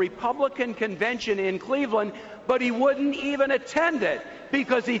hosting the Republican convention in Cleveland, but he wouldn't even attend it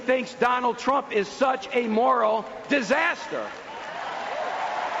because he thinks Donald Trump is such a moral disaster.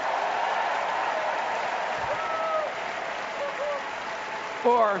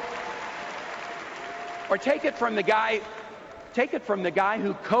 Or take it from the guy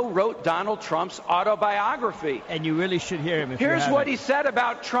who co-wrote Donald Trump's autobiography. And you really should hear him. Here's what he said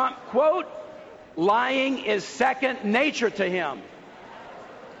about Trump, quote, "Lying is second nature to him."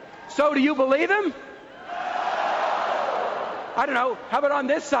 So do you believe him? I don't know. How about on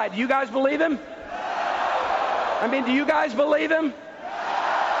this side? Do you guys believe him? I mean, do you guys believe him?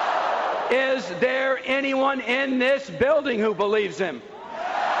 Is there anyone in this building who believes him?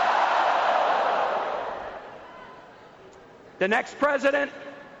 The next president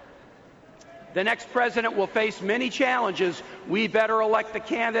will face many challenges. We better elect the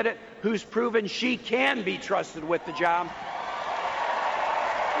candidate who's proven she can be trusted with the job.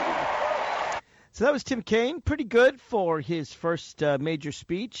 So that was Tim Kaine. Pretty good for his first major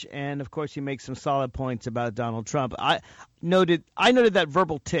speech, and of course he makes some solid points about Donald Trump. I noted that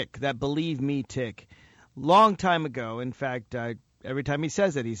verbal tick, that believe me tick, long time ago. In fact, every time he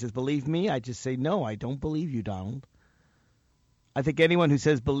says it, he says, "Believe me." I just say, "No, I don't believe you, Donald." I think anyone who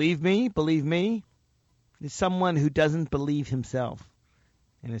says believe me, is someone who doesn't believe himself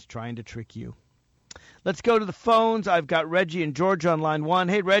and is trying to trick you. Let's go to the phones. I've got Reggie and George on line one.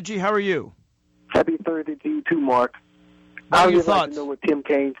 Hey, Reggie, how are you? Happy Thursday to you too, Mark. What are your would like thoughts? to know what Tim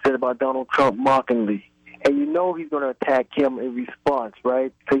Kaine said about Donald Trump mockingly. And you know he's going to attack him in response,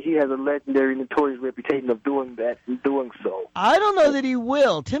 right? Because he has a legendary, notorious reputation of doing that and doing so. I don't know that he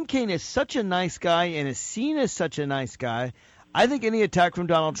will. Tim Kaine is such a nice guy and is seen as such a nice guy. I think any attack from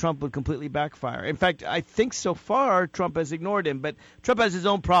Donald Trump would completely backfire. In fact, I think so far Trump has ignored him. But Trump has his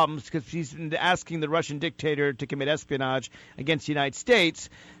own problems because he's been asking the Russian dictator to commit espionage against the United States.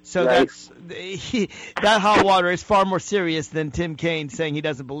 So Right. that hot water is far more serious than Tim Kaine saying he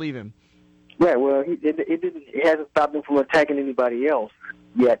doesn't believe him. Right, well, it hasn't stopped him from attacking anybody else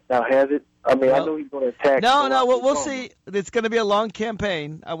yet. Now, has it? I mean, I know he's going to attack. No, we'll see. It's going to be a long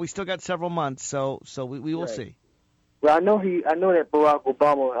campaign. We still got several months, so we will see. Well, I know that Barack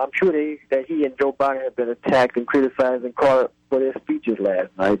Obama, I'm sure that he and Joe Biden have been attacked and criticized and called for their speeches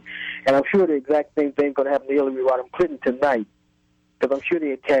last night. And I'm sure the exact same thing's going to happen to Hillary Rodham Clinton tonight. Because I'm sure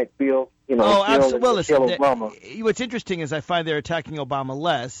they attacked Bill, absolutely. Well, Michelle listen, Obama. what's interesting is I find they're attacking Obama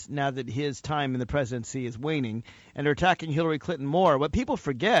less now that his time in the presidency is waning, and they're attacking Hillary Clinton more. What people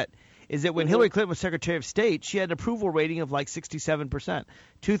forget is that when Hillary Clinton was Secretary of State, she had an approval rating of like 67%.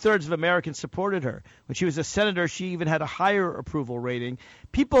 2/3 of Americans supported her. When she was a senator, she even had a higher approval rating.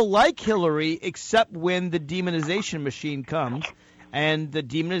 People like Hillary, except when the demonization machine comes, and the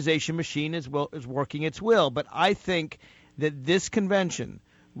demonization machine is working its will. But I think that this convention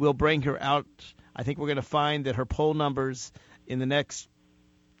will bring her out. I think we're going to find that her poll numbers in the next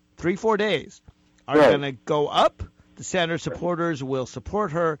 3-4 days are going to go up. The Sanders supporters will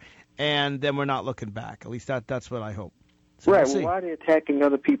support her, and then we're not looking back. At least that's what I hope. So Right, we'll see. why are they attacking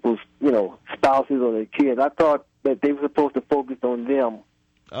other people's, spouses or their kids? I thought that they were supposed to focus on them.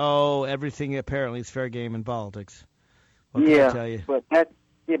 Oh, everything apparently is fair game in politics. What can I tell you?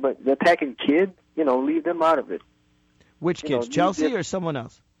 But attacking kids, leave them out of it. Which kids, Chelsea or someone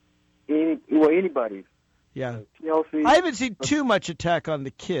else? Anybody. Yeah. Chelsea. I haven't seen too much attack on the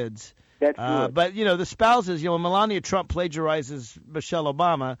kids. That's good. But, the spouses, when Melania Trump plagiarizes Michelle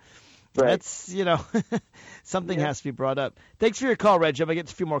Obama, that's, something has to be brought up. Thanks for your call, Reg. I'm going to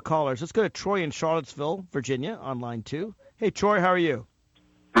get a few more callers. Let's go to Troy in Charlottesville, Virginia, on line 2. Hey, Troy, how are you?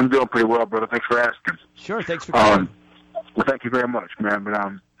 I'm doing pretty well, brother. Thanks for asking. Sure, thanks for calling. Well, thank you very much, man. But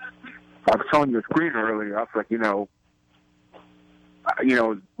I was telling your screen earlier, I was like,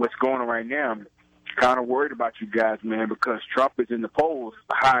 what's going on right now, I'm kind of worried about you guys, man, because Trump is in the polls,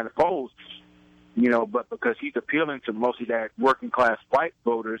 high in the polls, but because he's appealing to mostly that working-class white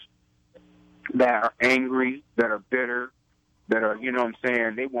voters that are angry, that are bitter, that are,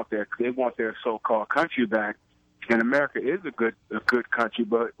 they want their so-called country back. And America is a good country,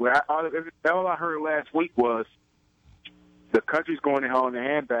 but all I heard last week was the country's going to hell in a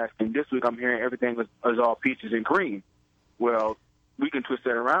handbasket, and this week I'm hearing everything is all peaches and cream. Well, we can twist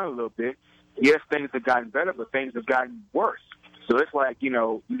that around a little bit. Yes, things have gotten better, but things have gotten worse. So it's like,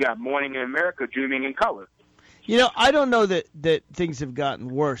 you got morning in America, dreaming in color. You know, I don't know that things have gotten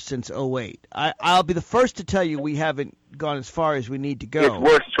worse since '08. I'll be the first to tell you we haven't gone as far as we need to go. It's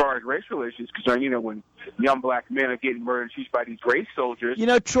worse as far as racial issues concerned. You know, when young black men are getting murdered and shot by these race soldiers. You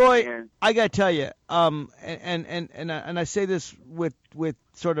know, Troy, I got to tell you, and I say this with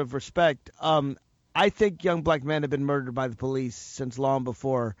sort of respect. I think young black men have been murdered by the police since long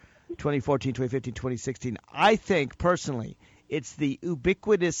before 2014, 2015, 2016. I think, personally, it's the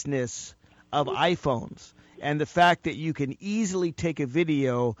ubiquitousness of iPhones and the fact that you can easily take a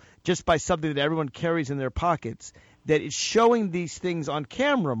video just by something that everyone carries in their pockets that is showing these things on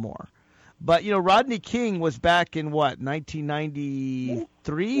camera more. But, you know, Rodney King was back in, what,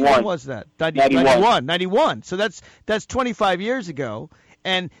 1993? When was that? 91. So that's 25 years ago.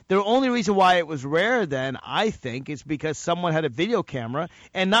 And the only reason why it was rare then, I think, is because someone had a video camera,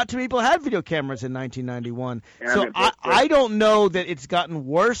 and not too many people had video cameras in 1991. So I don't know that it's gotten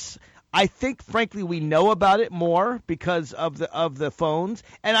worse. I think, frankly, we know about it more because of the phones.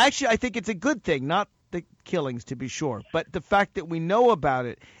 And actually, I think it's a good thing, not the killings, to be sure. But the fact that we know about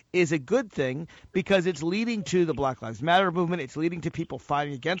it is a good thing because it's leading to the Black Lives Matter movement. It's leading to people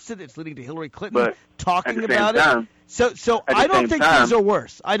fighting against it. It's leading to Hillary Clinton talking about it. So I don't think things are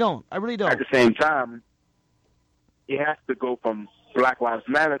worse. I don't. I really don't. At the same time, it has to go from Black Lives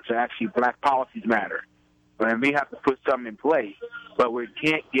Matter to actually Black Policies Matter. And we have to put something in place. But we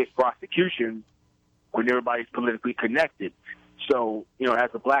can't get prosecution when everybody's politically connected. So, you know, as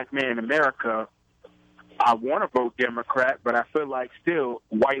a black man in America, I want to vote Democrat, but I feel like still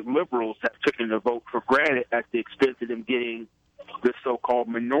white liberals have taken the vote for granted at the expense of them getting the so-called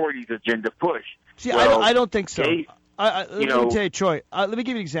minorities agenda pushed. See, I don't think so. Let me tell you, Troy, let me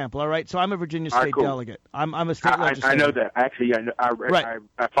give you an example, all right? So I'm a Virginia State delegate. I'm a state legislator. I know that. Actually,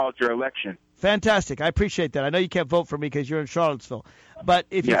 I followed your election. Fantastic. I appreciate that. I know you can't vote for me because you're in Charlottesville. But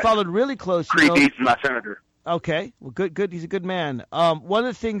if you followed really close, Creed Deeds is my senator. Okay. Well, good. He's a good man. One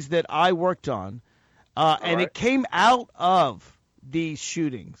of the things that I worked on, and it came out of these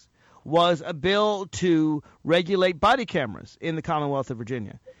shootings, was a bill to regulate body cameras in the Commonwealth of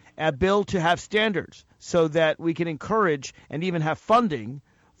Virginia, a bill to have standards so that we can encourage and even have funding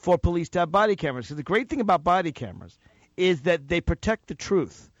for police to have body cameras. So the great thing about body cameras is that they protect the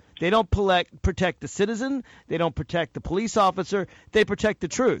truth. They don't protect the citizen. They don't protect the police officer. They protect the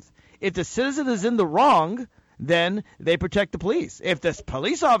truth. If the citizen is in the wrong, then they protect the police. If the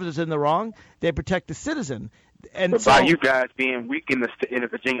police officer is in the wrong, they protect the citizen. And but by you guys being weak in the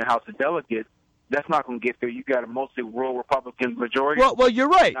Virginia House of Delegates, that's not going to get there. You got a mostly rural Republican majority. Well, you're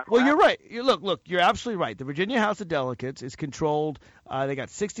right. You're right. Look, you're absolutely right. The Virginia House of Delegates is controlled. They got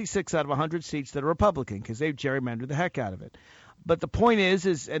 66 out of 100 seats that are Republican because they've gerrymandered the heck out of it. But the point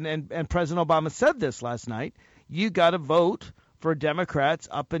is, and President Obama said this last night, you got to vote for Democrats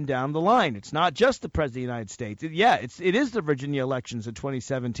up and down the line. It's not just the President of the United States. It is the Virginia elections in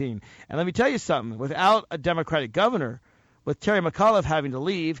 2017. And let me tell you something. Without a Democratic governor, with Terry McAuliffe having to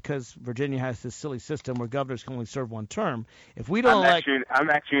leave because Virginia has this silly system where governors can only serve one term, if we don't I'm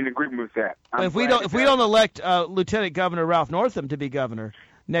actually in agreement with that. If we don't elect Lieutenant Governor Ralph Northam to be governor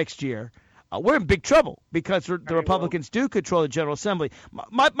next year, we're in big trouble because the Republicans do control the General Assembly.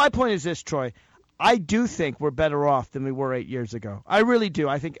 My point is this, Troy. I do think we're better off than we were 8 years ago. I really do.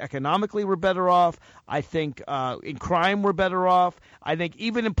 I think economically we're better off. I think in crime we're better off. I think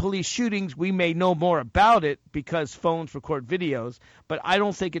even in police shootings we may know more about it because phones record videos, but I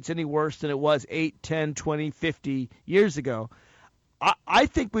don't think it's any worse than it was 8, 10, 20, 50 years ago. I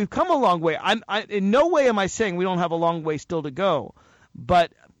think we've come a long way. In no way am I saying we don't have a long way still to go,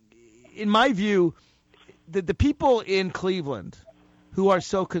 but in my view, the people in Cleveland who are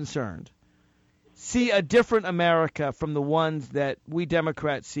so concerned see a different America from the ones that we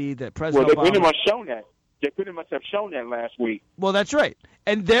Democrats see that President Obama... Well, they pretty much shown that. They pretty much have shown that last week. Well, that's right.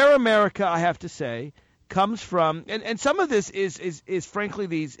 And their America, I have to say, comes from... And some of this is frankly,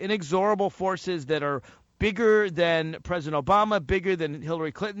 these inexorable forces that are bigger than President Obama, bigger than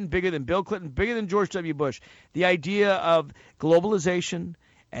Hillary Clinton, bigger than Bill Clinton, bigger than George W. Bush. The idea of globalization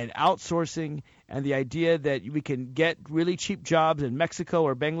and outsourcing and the idea that we can get really cheap jobs in Mexico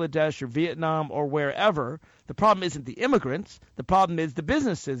or Bangladesh or Vietnam or wherever. The problem isn't the immigrants. The problem is the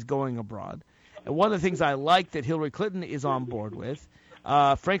businesses going abroad. And one of the things I like that Hillary Clinton is on board with,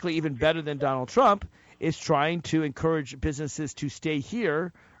 frankly even better than Donald Trump, is trying to encourage businesses to stay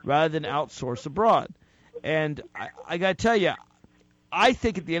here rather than outsource abroad. And I got to tell you, I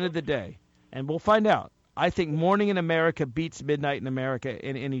think at the end of the day, and we'll find out, I think morning in America beats midnight in America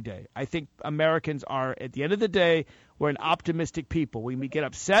in any day. I think Americans are, at the end of the day, we're an optimistic people. We get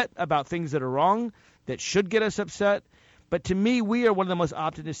upset about things that are wrong, that should get us upset, But to me, we are one of the most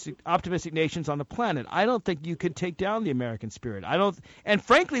optimistic nations on the planet. I don't think you could take down the American spirit. And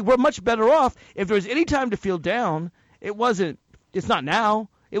frankly, we're much better off. If there was any time to feel down, it's not now.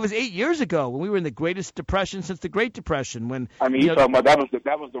 It was 8 years ago when we were in the greatest depression since the Great Depression. When you're talking about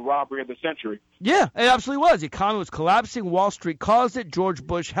that was the robbery of the century. Yeah, it absolutely was. The economy was collapsing. Wall Street caused it. George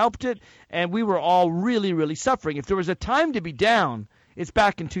Bush helped it, and we were all really, really suffering. If there was a time to be down, it's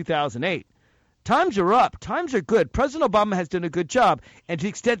back in 2008. Times are up. Times are good. President Obama has done a good job, and to the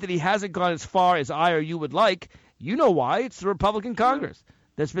extent that he hasn't gone as far as I or you would like, you know why? It's the Republican Congress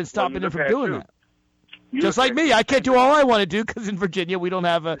that's been stopping him from doing that. Just like me, I can't do all I want to do because in Virginia we don't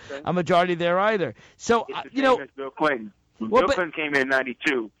have a majority there either. So, Bill Clinton. When Bill Clinton came in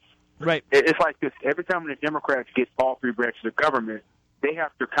 '92, right? It's like this. Every time the Democrats get all three branches of government, they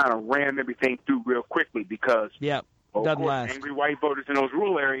have to kind of ram everything through real quickly because, doesn't last. Angry white voters in those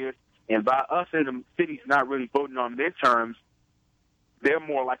rural areas, and by us in the cities not really voting on midterms, they're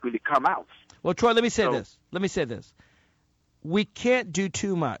more likely to come out. Well, Troy, let me say this. We can't do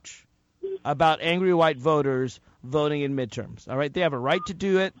too much about angry white voters voting in midterms. All right? They have a right to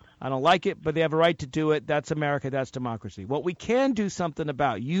do it. I don't like it, but they have a right to do it. That's America. That's democracy. What we can do something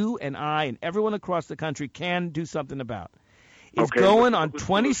about, you and I and everyone across the country can do something about, is going on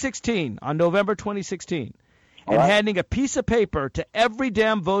November 2016, and handing a piece of paper to every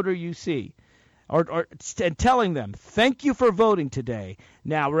damn voter you see, and telling them, thank you for voting today.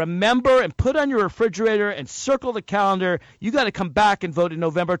 Now remember and put on your refrigerator and circle the calendar, you got to come back and vote in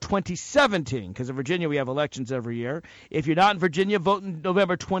November 2017, because in Virginia we have elections every year. If you're not in Virginia, vote in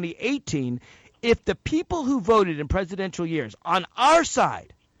November 2018. If the people who voted in presidential years on our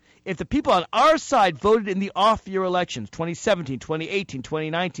side, if the people on our side voted in the off-year elections, 2017, 2018,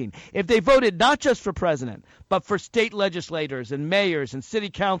 2019, if they voted not just for president, but for state legislators and mayors and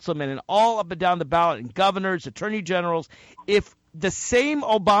city councilmen and all up and down the ballot and governors, attorney generals, if the same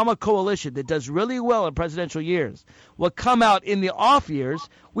Obama coalition that does really well in presidential years would come out in the off years,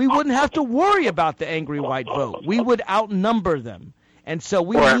 we wouldn't have to worry about the angry white vote. We would outnumber them. And so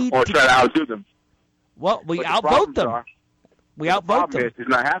we need to try to outdo them. Well, we outvote them. We outvote them. It's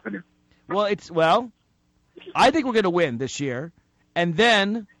not happening. Well, I think we're going to win this year, and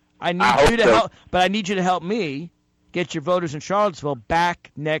then I need you to help. But I need you to help me get your voters in Charlottesville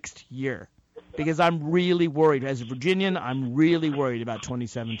back next year, because I'm really worried. As a Virginian, I'm really worried about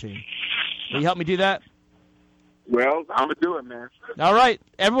 2017. Will you help me do that? Well, I'm gonna do it, man. All right.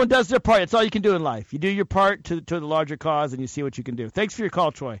 Everyone does their part. That's all you can do in life. You do your part to the larger cause, and you see what you can do. Thanks for your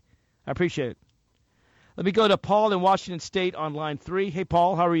call, Troy. I appreciate it. Let me go to Paul in Washington State on line 3. Hey,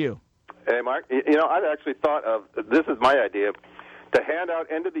 Paul, how are you? Hey, Mark. I've actually thought of, this is my idea, to hand out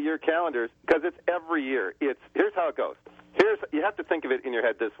end-of-the-year calendars, because it's every year. Here's how it goes. You have to think of it in your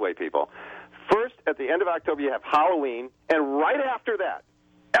head this way, people. First, at the end of October, you have Halloween, and right after that,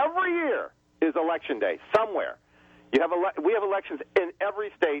 every year is Election Day somewhere. We have elections in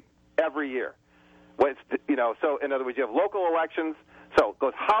every state every year. So in other words, you have local elections. So it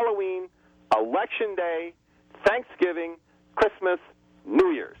goes Halloween, Election Day, Thanksgiving, Christmas,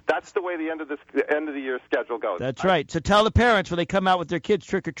 New Year's. That's the way the end of the year schedule goes. That's right. So tell the parents when they come out with their kids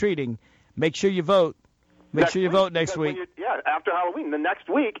trick-or-treating, make sure you vote. Make sure you vote next week. After Halloween. The next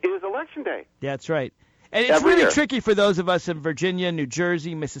week is Election Day. That's right. And it's really tricky for those of us in Virginia, New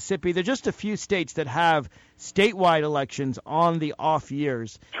Jersey, Mississippi. There are just a few states that have statewide elections on the off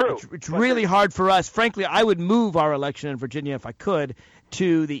years. True. It's really hard for us. Frankly, I would move our election in Virginia if I could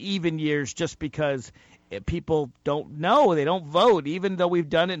to the even years, just because people don't know. They don't vote, even though we've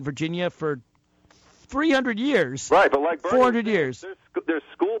done it in Virginia for 300 years. Right, but like 400 years. There's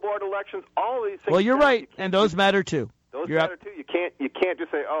school board elections, all these things. Well, you're right, and those matter too. Those matter too. You can't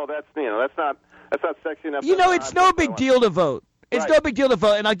just say, "Oh, that's not sexy enough." It's no big deal to vote. It's no big deal to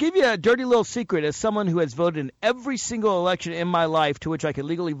vote. And I'll give you a dirty little secret as someone who has voted in every single election in my life to which I could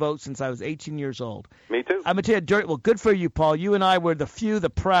legally vote since I was 18 years old. Me too. I'm going to tell you well, good for you, Paul. You and I were the few, the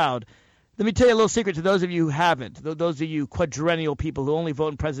proud. Let me tell you a little secret to those of you who haven't, those of you quadrennial people who only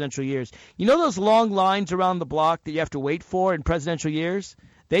vote in presidential years. You know those long lines around the block that you have to wait for in presidential years?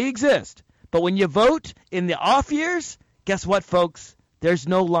 They exist. But when you vote in the off years, guess what, folks? There's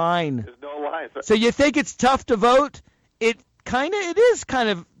no line. There's no line. So you think it's tough to vote? It is kind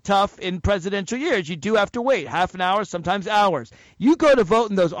of tough in presidential years. You do have to wait half an hour, sometimes hours. You go to vote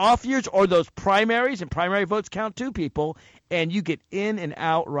in those off years or those primaries, and primary votes count too, people, and you get in and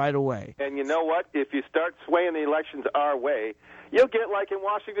out right away. And you know what? If you start swaying the elections our way, you'll get like in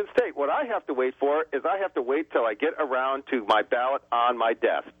Washington State. What I have to wait for is I have to wait till I get around to my ballot on my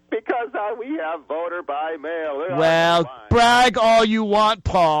desk, because we have voter by mail. Well, brag all you want,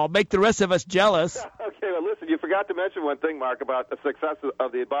 Paul. Make the rest of us jealous. Okay, well, listen, you forgot forgot to mention one thing, Mark, about the success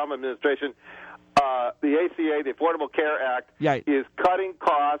of the Obama administration. The ACA, the Affordable Care Act, is cutting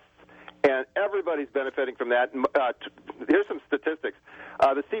costs, and everybody's benefiting from that. Here's some statistics.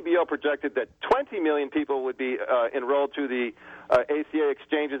 The CBO projected that 20 million people would be enrolled to the ACA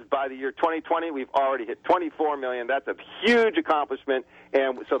exchanges by the year 2020. We've already hit 24 million. That's a huge accomplishment,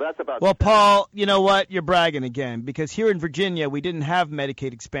 and so that's about... Well, Paul, you know what? You're bragging again, because here in Virginia, we didn't have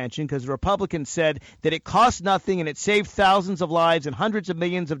Medicaid expansion because the Republicans said that it cost nothing and it saved thousands of lives and hundreds of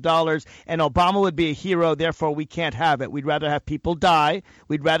millions of dollars, and Obama would be a hero, therefore we can't have it. We'd rather have people die.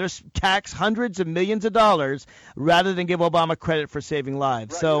 We'd rather tax hundreds of millions of dollars rather than give Obama credit for saving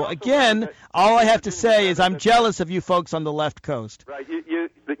lives. Right. So, again, all I have to say is I'm jealous of you folks on the left coast. Right. You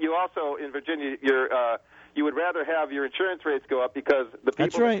also, in Virginia, you would rather have your insurance rates go up because the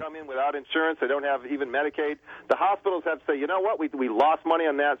people that come in without insurance, they don't have even Medicaid. The hospitals have to say, you know what, we lost money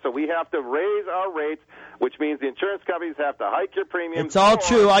on that, so we have to raise our rates, which means the insurance companies have to hike your premiums. It's all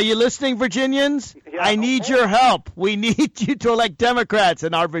true. Are you listening, Virginians? Yeah, I need your help. We need you to elect Democrats,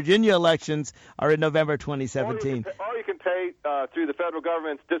 and our Virginia elections are in November 2017. Or you can pay through the federal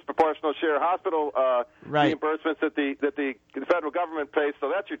government's disproportional share hospital reimbursements that the federal government pays,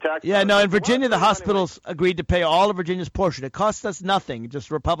 so that's your tax. Yeah, no, in Virginia, the hospitals agreed to pay all of Virginia's portion. It costs us nothing. Just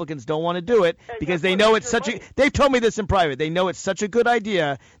Republicans don't want to do it because they know it's such a... They've told me this in private. They know it's such a good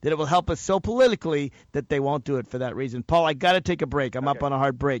idea that it will help us so politically that they won't do it for that reason. Paul, I got to take a break. I'm up on a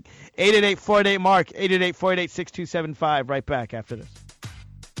hard break. 888-488-MARK, 888-488-6275. Right back after this.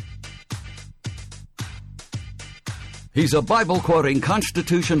 He's a Bible-quoting,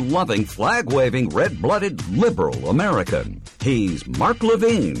 Constitution-loving, flag-waving, red-blooded liberal American. He's Mark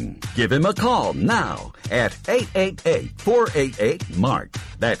Levine. Give him a call now at 888-488-MARK.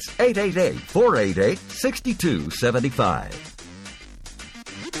 That's 888-488-6275.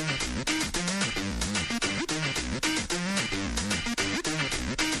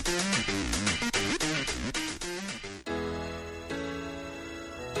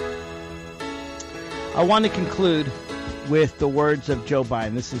 I want to conclude with the words of Joe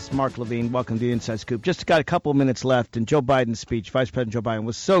Biden. This is Mark Levine. Welcome to the Inside Scoop. Just got a couple of minutes left, and Joe Biden's speech, Vice President Joe Biden,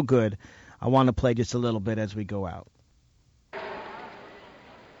 was so good, I want to play just a little bit as we go out. To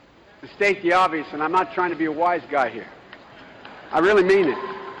state the obvious, and I'm not trying to be a wise guy here, I really mean it.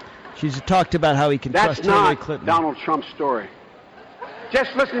 She's talked about how he can trust Hillary Clinton. That's not Donald Trump's story.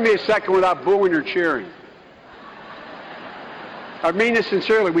 Just listen to me a second without booing or cheering. I mean this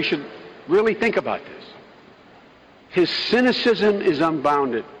sincerely. We should really think about this. His cynicism is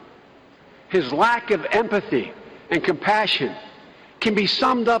unbounded. His lack of empathy and compassion can be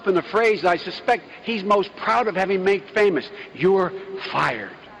summed up in a phrase I suspect he's most proud of having made famous. You're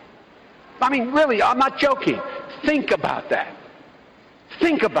fired. I mean, really, I'm not joking. Think about that.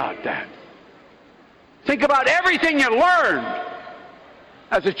 Think about that. Think about everything you learned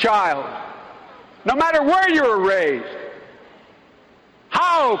as a child, no matter where you were raised.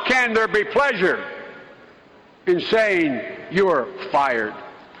 How can there be pleasure in saying you're fired?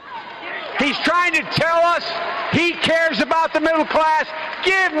 He's trying to tell us he cares about the middle class.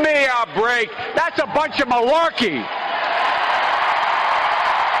 Give me a break. That's a bunch of malarkey.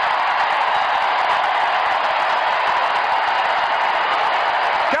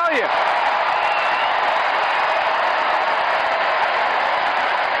 Tell you.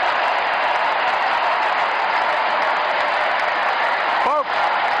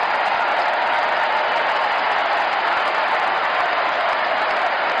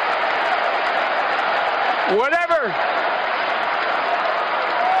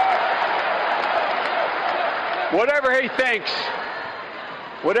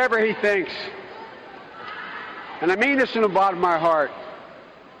 Whatever he thinks, and I mean this in the bottom of my heart,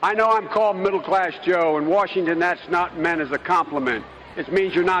 I know I'm called middle-class Joe. In Washington, that's not meant as a compliment. It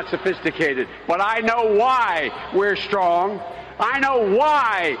means you're not sophisticated. But I know why we're strong. I know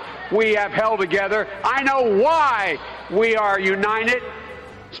why we have held together. I know why we are united.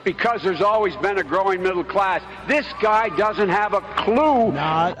 It's because there's always been a growing middle class. This guy doesn't have a clue.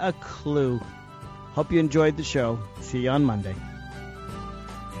 Not a clue. Hope you enjoyed the show. See you on Monday.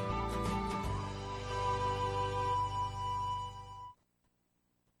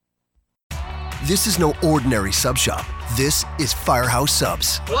 This is no ordinary sub shop. This is Firehouse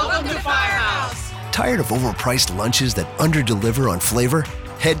Subs. Welcome to Firehouse. Tired of overpriced lunches that underdeliver on flavor?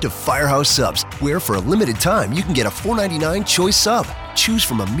 Head to Firehouse Subs, where for a limited time you can get a $4.99 choice sub. Choose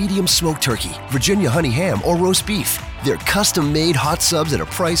from a medium smoked turkey, Virginia honey ham, or roast beef. They're custom-made hot subs at a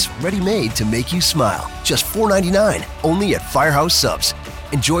price ready-made to make you smile. Just $4.99, only at Firehouse Subs.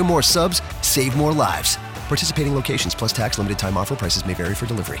 Enjoy more subs, save more lives. Participating locations plus tax, limited time offer. Prices may vary for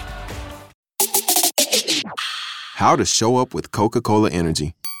delivery. How to show up with Coca-Cola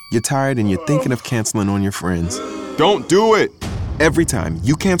Energy. You're tired and you're thinking of canceling on your friends. Don't do it! Every time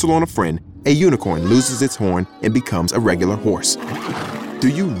you cancel on a friend, a unicorn loses its horn and becomes a regular horse. Do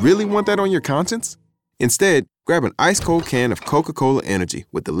you really want that on your conscience? Instead, grab an ice-cold can of Coca-Cola Energy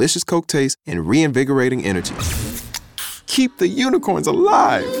with delicious Coke taste and reinvigorating energy. Keep the unicorns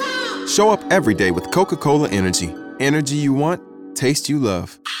alive! Show up every day with Coca-Cola Energy. Energy you want, taste you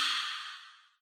love.